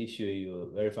is going to issue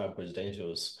you verifiable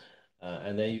credentials,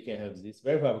 and then you can have these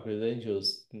verifiable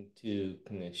credentials to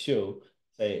show,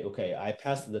 say, okay, I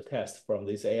passed the test from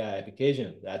this AI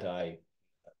application that I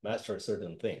master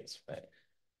certain things, right?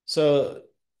 So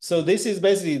this is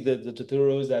basically the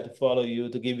tutorials that follow you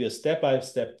to give you a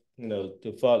step-by-step,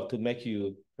 to make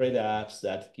you create apps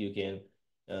that you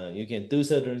can do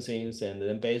certain things, and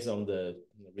then based on the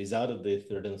result of the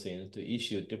certain things to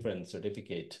issue different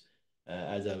certificate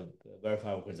as a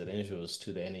verifiable credentials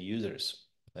to the end users.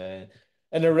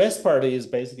 And the rest part is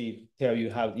basically tell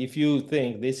you how, if you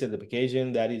think this is an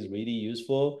application that is really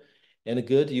useful and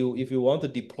good, if you want to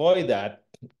deploy that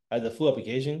as a full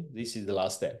application, this is the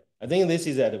last step. I think this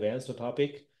is an advanced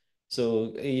topic.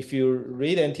 So if you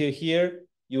read until here,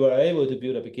 you are able to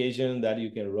build application that you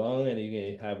can run, and you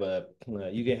can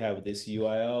have this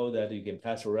URL that you can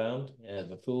pass around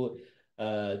and the full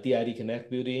DID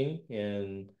Connect building.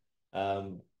 And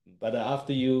but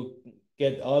after you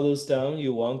get all those done,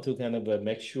 you want to kind of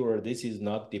make sure this is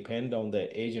not depend on the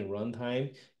agent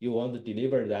runtime. You want to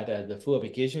deliver that as a full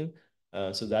application.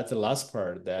 So that's the last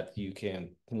part that you can,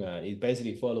 it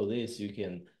basically follow this. You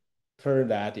can turn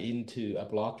that into a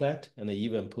blocklet and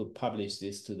even publish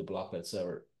this to the blocklet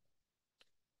server.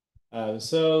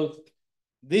 So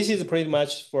this is pretty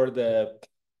much for the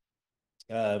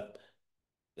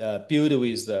build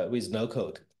with no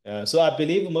code. So I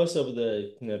believe most of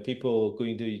the people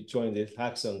going to join this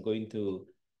hackathon going to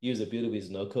use the build with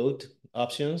no code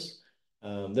options.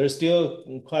 There's still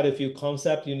quite a few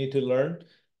concepts you need to learn.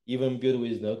 even build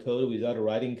with no code, without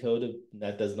writing code,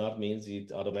 that does not mean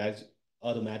it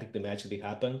automatically magically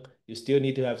happen. You still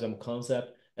need to have some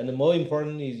concept. And the more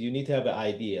important is you need to have an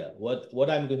idea, what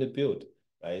I'm going to build,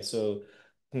 right? So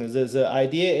the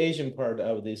ideation part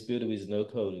of this build with no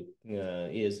code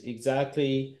is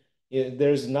exactly,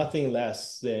 there's nothing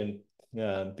less than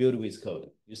build with code.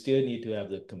 You still need to have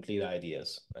the complete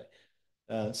ideas,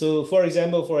 right? So for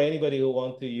example, for anybody who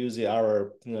want to use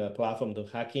our platform to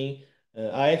hacking,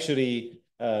 I actually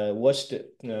watched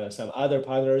some other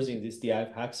partners in this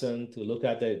DIF hackathon to look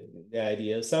at the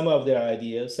ideas, some of their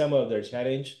ideas, some of their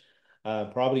challenge.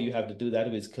 Probably you have to do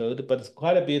that with code, but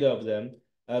quite a bit of them,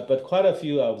 but quite a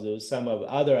few of those, some of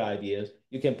other ideas,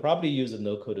 you can probably use the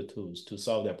no-code tools to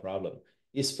solve that problem,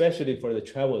 especially for the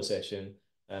travel session.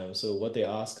 So what they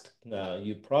asked,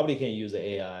 you probably can use the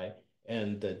AI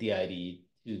and the DID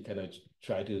to kind of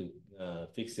try to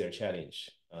fix their challenge.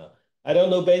 I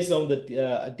don't know, based on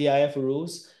the DIF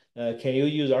rules, can you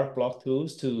use ArcBlock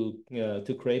tools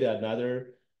to create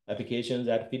another application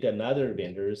that fit another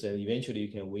vendors, and eventually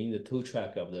you can win the two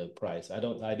track of the price? I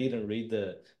didn't read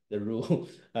the rule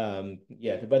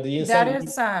yet, but in That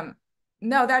some, is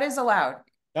no, that is allowed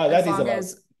oh, as that is long allowed.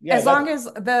 as Yeah,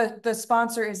 that the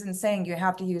sponsor isn't saying you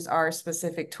have to use our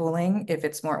specific tooling. If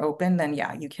it's more open, then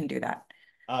yeah, you can do that.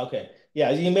 Okay. Yeah,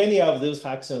 in many of those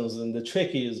hackathons, and the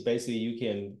trick is basically you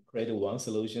can create one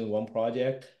solution, one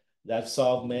project that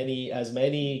solve many as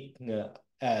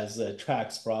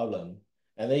tracks problem,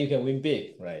 and then you can win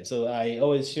big, right? So I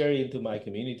always share into my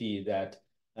community that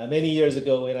many years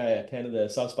ago when I attended the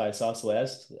South by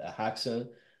Southwest hackathon,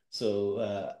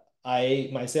 so I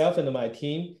myself and my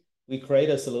team, we create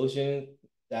a solution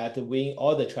that win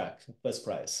all the track first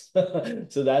prize.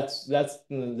 So that's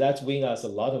win us a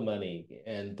lot of money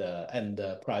and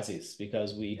prizes,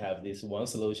 because we have this one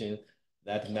solution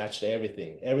that matched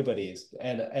everything. Everybody's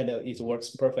and it works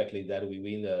perfectly that we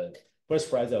win the first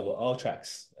prize of all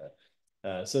tracks.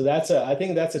 So I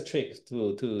think that's a trick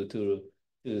to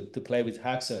play with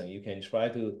Hackathon. You can try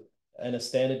to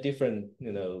understand the different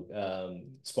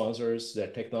sponsors,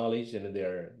 their technology and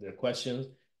their questions,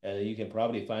 and you can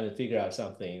probably find and figure out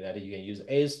something that you can use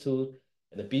A's tool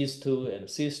and the B's tool and the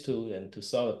C's tool and to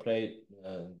solve a play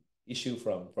issue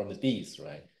from the D's,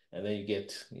 right? And then you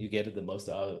get the most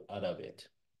out of it.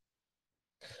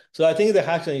 So I think the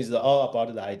hackathon is all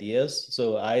about the ideas.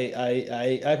 So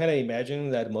I kind of imagine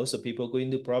that most of people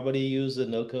going to probably use the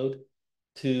no code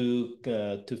to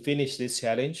finish this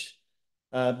challenge.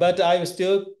 But I will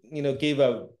still give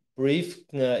a brief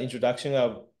introduction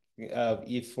of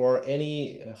if for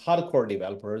any hardcore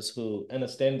developers who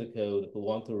understand the code, who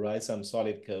want to write some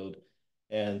solid code,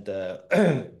 and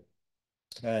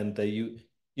and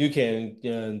you can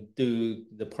do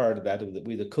the part that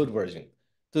with the code version.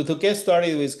 To get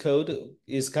started with code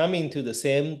is coming to the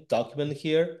same document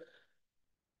here.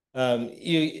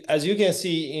 As you can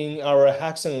see in our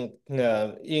hackathon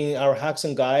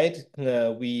guide,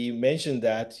 we mentioned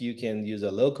that you can use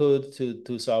a low code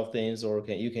to solve things, or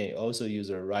you can also use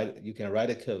you can write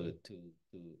a code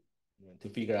to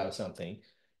figure out something.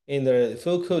 In the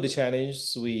full code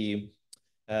challenge, we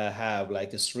have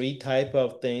like three type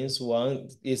of things. One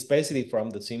is basically from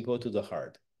the simple to the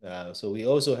hard. So we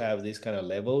also have these kind of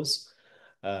levels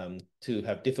to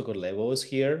have difficult levels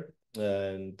here.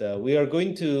 And we are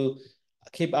going to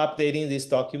keep updating this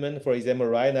document. For example,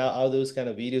 right now, all those kind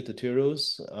of video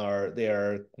tutorials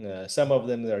some of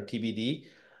them are TBD.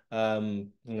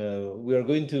 We are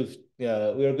going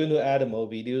to add more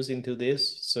videos into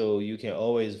this, so you can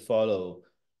always follow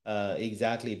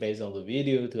exactly based on the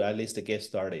video to at least get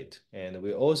started. And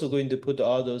we're also going to put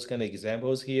all those kind of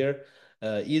examples here,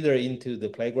 either into the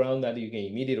playground that you can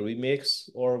immediately remix,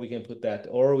 or we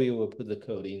will put the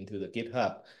code into the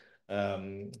GitHub.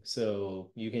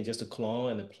 So you can just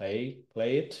clone and play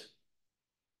it.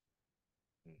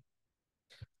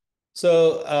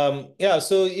 So yeah,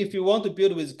 so if you want to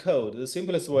build with code, the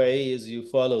simplest way is you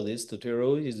follow this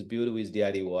tutorial, is build with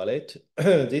DID wallet.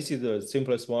 This is the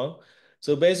simplest one.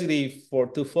 So basically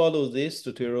to follow these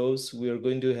tutorials, we are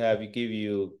going to give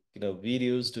you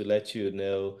videos to let you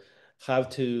know how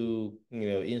to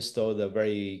install the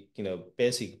very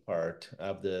basic part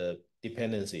of the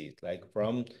dependency, like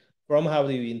from how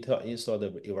do you install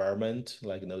the environment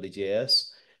like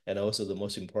Node.js, and also the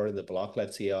most important, the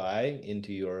Blocklet CLI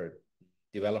into your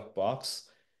develop box,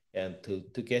 and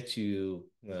to get you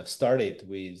started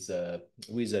with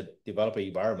a developer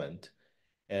environment.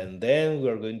 And then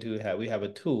we have a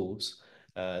tools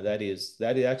that is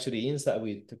actually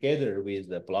inside together with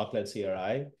the Blocklet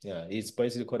CLI. It's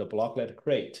basically called a Blocklet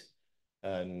crate.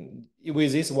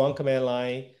 With this one command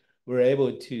line, we're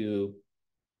able to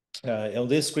On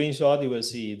this screenshot, you will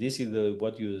see this is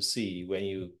what you see when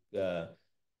you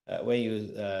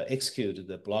execute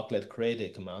the blocklet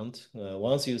create command.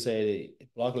 Once you say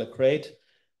blocklet create,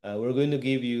 we're going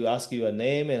to ask you a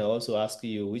name and also ask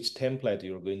you which template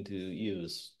you're going to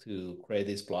use to create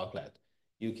this blocklet.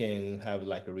 You can have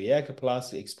like a React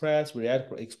plus Express,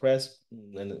 React Express,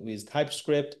 and with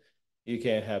TypeScript. You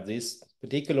can have this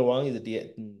particular one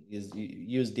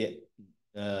use the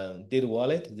data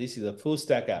wallet. This is a full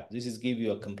stack app. This is give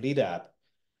you a complete app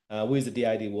with the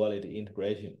DID wallet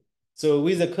integration. So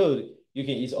with the code,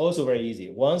 it's also very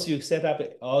easy. Once you set up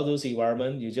all those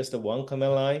environments, you just one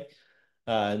command line,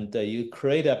 and you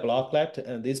create a blocklet,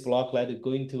 and this blocklet is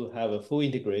going to have a full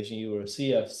integration. You will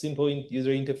see a simple user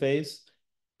interface.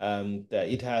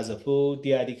 It has a full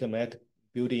DID command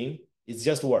built-in. It's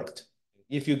just worked.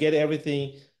 If you get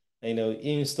everything,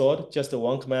 installed, just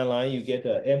one command line, you get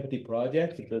an empty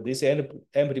project. So this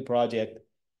empty project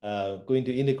going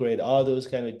to integrate all those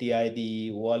kind of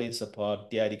DID, wallet support,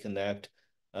 DID connect.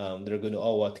 They're going to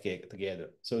all work together.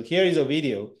 So here is a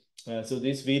video. So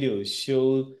this video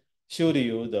showed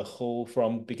you the whole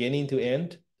from beginning to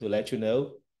end to let you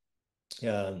know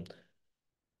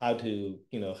how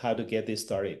to get this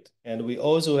started. And we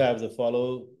also have the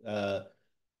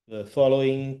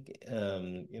following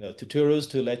tutorials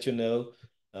to let you know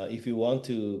if you want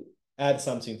to add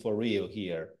something for real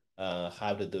here,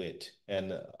 how to do it,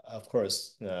 and of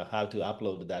course how to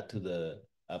upload that to the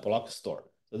Blocklet Store.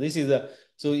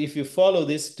 So if you follow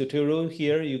this tutorial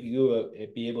here, you will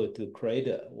be able to create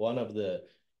one of the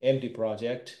empty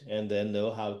project and then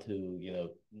know how to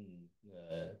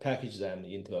package them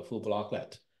into a full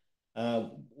blocklet.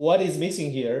 What is missing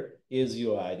here is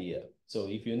your idea. So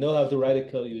if you know how to write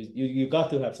a code, you got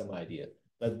to have some idea.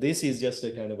 But this is just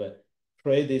a kind of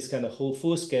create this kind of whole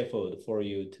full scaffold for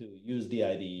you to use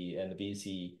DID and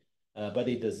BC, but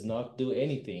it does not do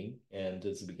anything, and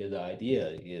it's because the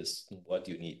idea is what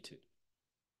you need to.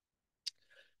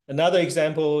 Another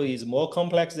example is more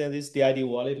complex than this DID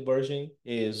wallet version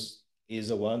is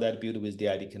the one that built with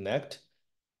DID Connect.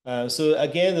 So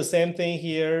again, the same thing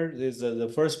here is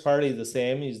the first part is the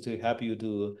same, is to help you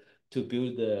to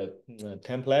build the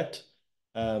template.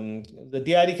 The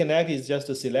DID Connect is just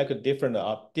to select a different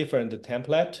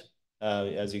template,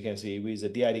 as you can see with the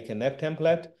DID Connect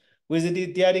template. With the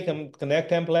DID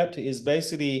Connect template is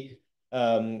basically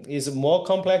is more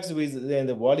complex than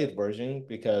the wallet version,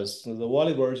 because the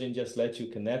wallet version just lets you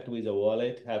connect with the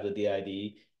wallet, have the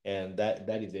DID, and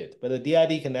that is it. But the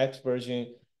DID Connect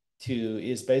version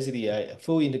is basically a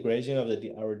full integration of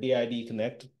our DID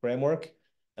Connect framework.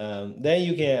 Then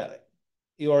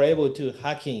you are able to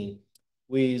hacking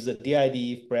with the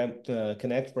DID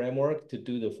Connect framework to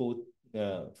do the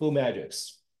full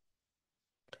magics.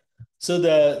 So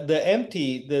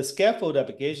the scaffold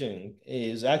application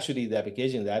is actually the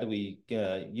application that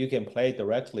you can play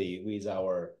directly with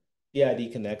our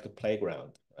DID Connect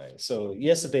playground. Right? So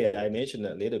yesterday I mentioned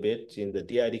a little bit in the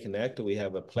DID Connect, we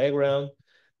have a playground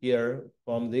here.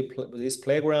 From this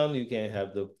playground, you can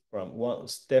have from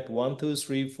step 1, 2,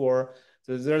 3, 4.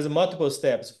 So there's multiple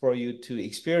steps for you to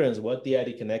experience what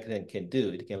DID Connect can do.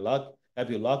 It can have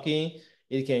you log in.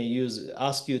 It can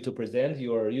ask you to present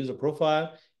your user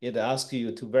profile. It asks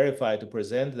you to verify to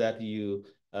present that you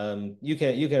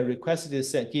can request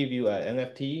this and give you an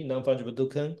NFT, non-fungible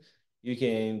token. You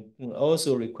can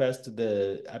also request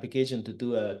the application to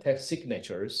do text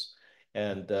signatures.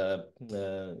 And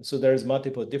so there's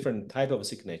multiple different type of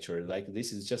signature. Like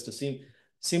this is just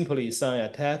simply sign a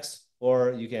text,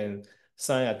 or you can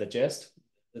sign a digest.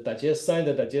 The digest,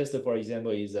 for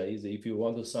example, is if you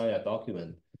want to sign a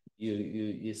document,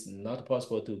 it's not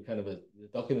possible to the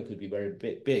document could be very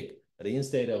big, but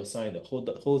instead of signing the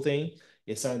whole thing,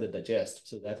 you sign the digest.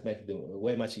 So that makes it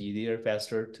way much easier,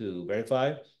 faster to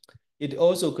verify. It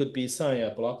also could be sign a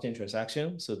blockchain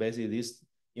transaction. So basically this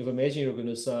information you're going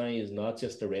to sign is not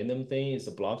just a random thing, it's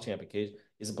a blockchain application,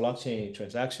 it's blockchain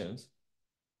transactions.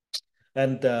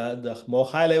 And the more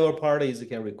high level part is it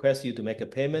can request you to make a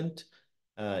payment.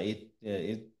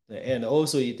 And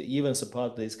also it even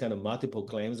supports this kind of multiple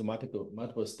claims,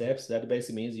 multiple steps. That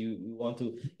basically means you want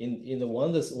to, in the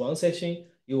one session,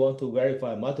 you want to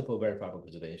verify multiple verifiable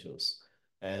credentials.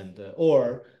 And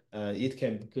or it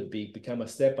could become a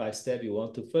step-by-step. You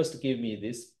want to first give me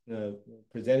this,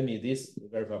 present me this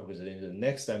verifiable credential.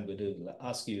 Next, I'm going to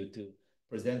ask you to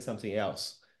present something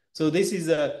else. So this is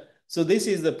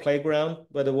the playground.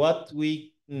 But what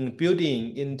we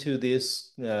building into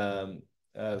this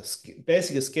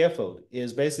basic scaffold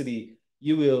is basically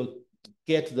you will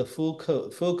get the full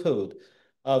code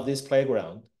of this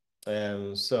playground.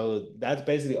 And so that's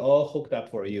basically all hooked up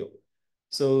for you.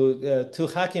 To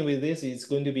hacking with this, it's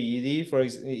going to be easy.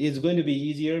 It's going to be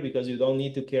easier because you don't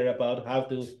need to care about how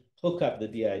to hook up the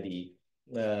DID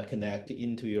connect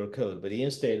into your code. But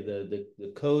instead,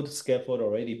 the code scaffold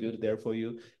already built there for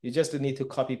you. You just need to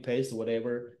copy paste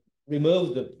whatever,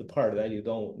 remove the part that you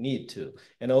don't need to,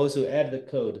 and also add the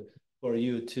code for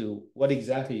you to what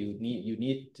exactly you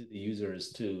need to the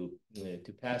users to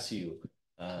pass you.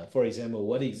 For example,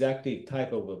 what exactly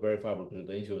type of verifiable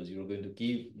credentials you're going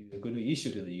to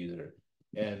issue to the user,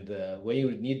 and when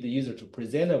you need the user to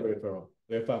present a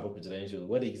verifiable credential,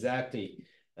 what exactly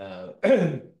uh,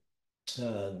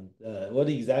 what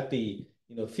exactly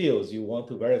fields you want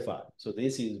to verify. So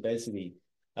this is basically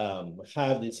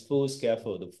have this full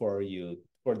scaffold for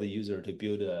the user to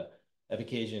build a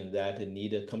application that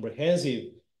need a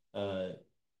comprehensive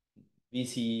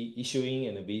VC issuing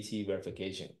and a VC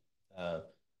verification.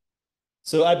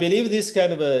 So I believe this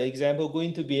kind of example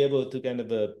going to be able to kind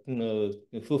of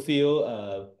fulfill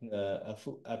a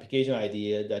application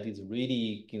idea that is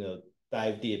really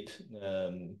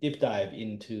deep dive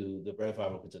into the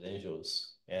verifiable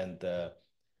credentials. And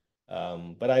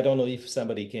but I don't know if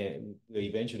somebody can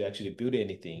eventually actually build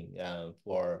anything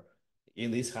for in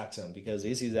this hackathon, because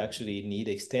this is actually need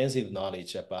extensive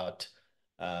knowledge about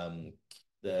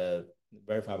the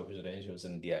verifiable credentials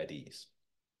and DIDs.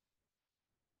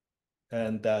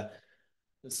 And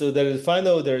so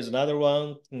there's another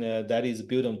one that is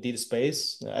built on DIF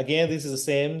space. Again, this is the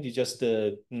same. You just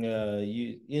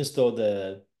you install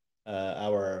the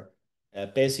our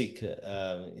basic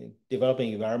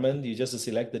developing environment. You just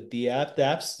select the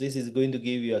DApps. This is going to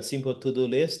give you a simple to-do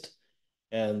list.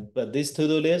 But this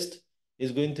to-do list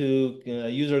is going to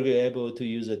user be able to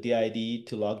use a DID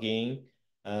to log in.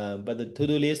 But the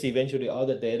to-do list, eventually all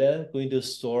the data going to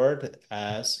stored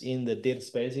as in the data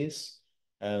spaces.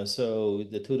 So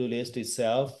the to-do list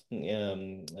itself,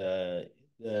 so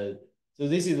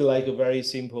this is like a very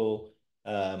simple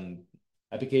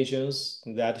applications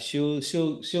that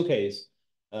showcase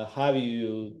how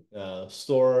you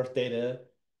store data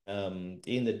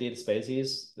in the data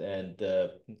spaces, and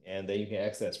then you can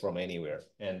access from anywhere.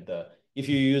 And if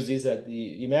you use this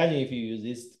imagine if you use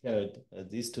this kind of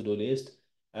this to-do list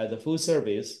as a full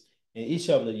service, and each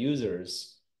of the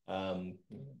users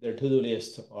their to-do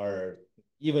list are,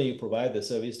 even you provide the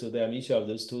service to them, each of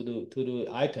those to-do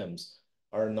items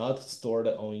are not stored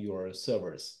on your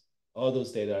servers. All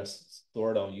those data are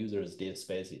stored on users' data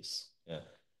spaces. Yeah.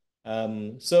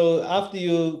 So after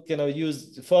you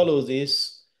follow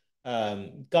this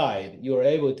guide, you're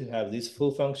able to have this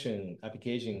full function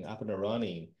application up and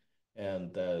running,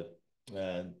 and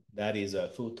that is a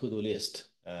full to-do list.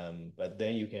 But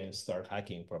then you can start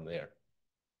hacking from there.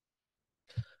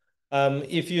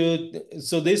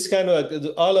 So this kind of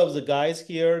all of the guys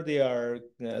here,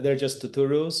 they're just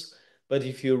tutorials. But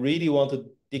if you really want to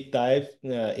deep dive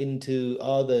into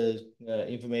all the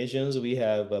informations, we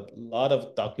have a lot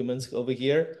of documents over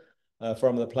here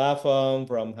from the platform,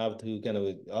 from how to kind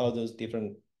of all those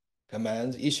different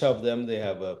commands. Each of them, they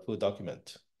have a full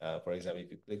document. For example,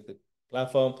 if you click the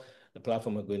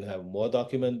platform is going to have more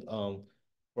document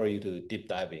for you to deep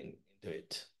dive into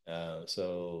it.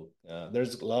 So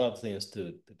there's a lot of things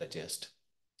to digest.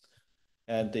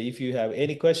 And if you have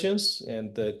any questions,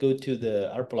 and go to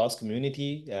the ArcBlock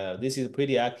community. This is a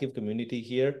pretty active community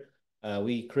here.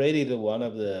 We created one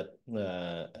of the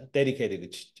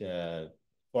dedicated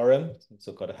forum,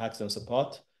 so-called Hackathon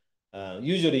support.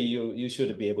 Usually you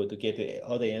should be able to get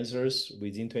all the answers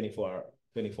within 24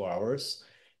 hours.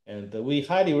 And we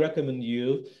highly recommend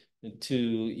you to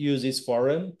use this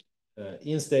forum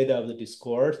instead of the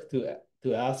Discord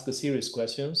to ask serious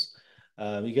questions.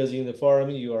 Because in the forum,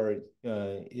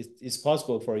 it's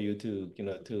possible for you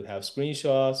to have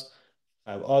screenshots,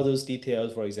 have all those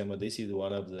details. For example, this is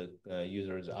one of the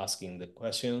users asking the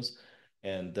questions,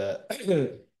 and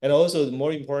and also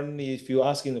more importantly, if you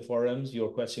ask in the forums, your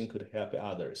question could help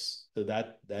others. So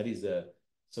that is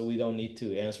so we don't need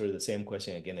to answer the same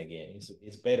question again and again.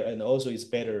 It's better, and also it's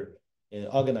better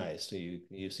organized. So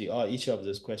you see each of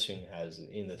those questions has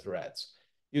in the threads.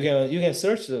 You can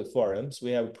search the forums.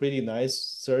 We have pretty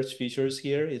nice search features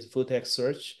here. It's full text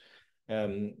search.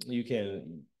 You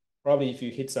can probably, if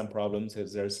you hit some problems,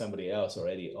 because there's somebody else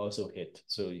already also hit,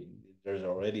 so there's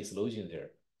already solution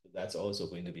there. So that's also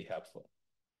going to be helpful.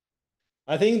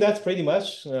 I think that's pretty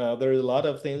much. There's a lot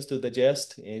of things to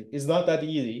digest. It's not that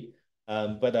easy,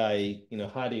 but I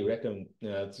highly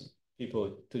recommend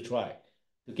people to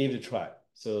give it a try.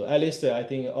 So at least I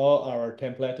think all our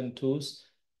template and tools,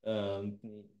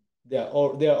 they are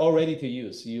all ready to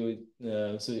use.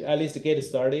 So at least to get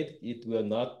started, it will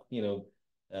not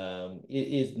it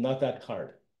is not that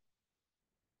hard.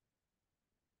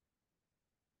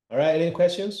 All right, any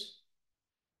questions?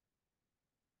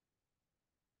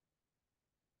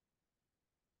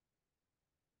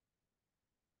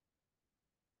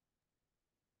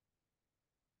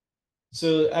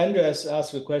 So Andreas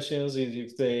asked the questions is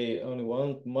if they only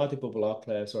want multiple block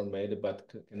classes are made but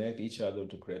connect each other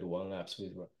to create one app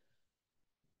with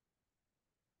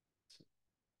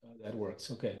that works.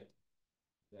 Okay.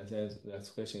 That's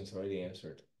question is already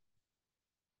answered.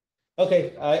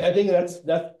 Okay, I think that's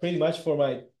pretty much for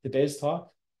my today's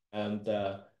talk, and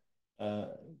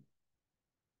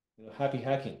happy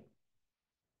hacking.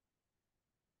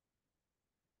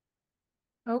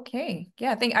 Okay.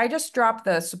 Yeah, I think I just dropped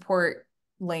the support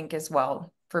link as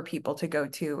well for people to go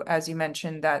to. As you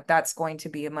mentioned, that's going to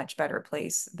be a much better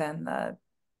place than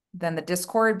the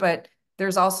Discord, but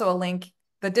there's also a link.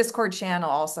 The Discord channel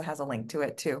also has a link to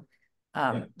it too.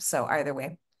 Yeah. So either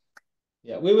way.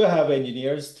 Yeah, we will have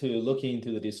engineers to look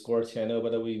into the Discord channel,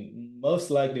 but we most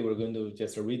likely we're going to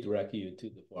just redirect you to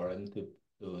the forum to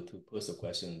post a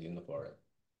question in the forum.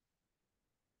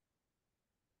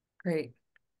 Great.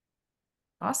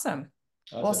 Awesome.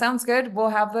 Well, Awesome. sounds good. We'll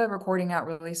have the recording out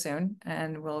really soon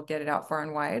and we'll get it out far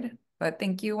and wide. But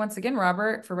thank you once again,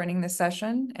 Robert, for running this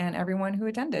session and everyone who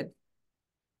attended.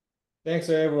 Thanks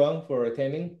everyone for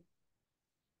attending.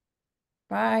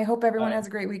 Bye. Hope everyone Bye. has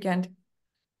a great weekend.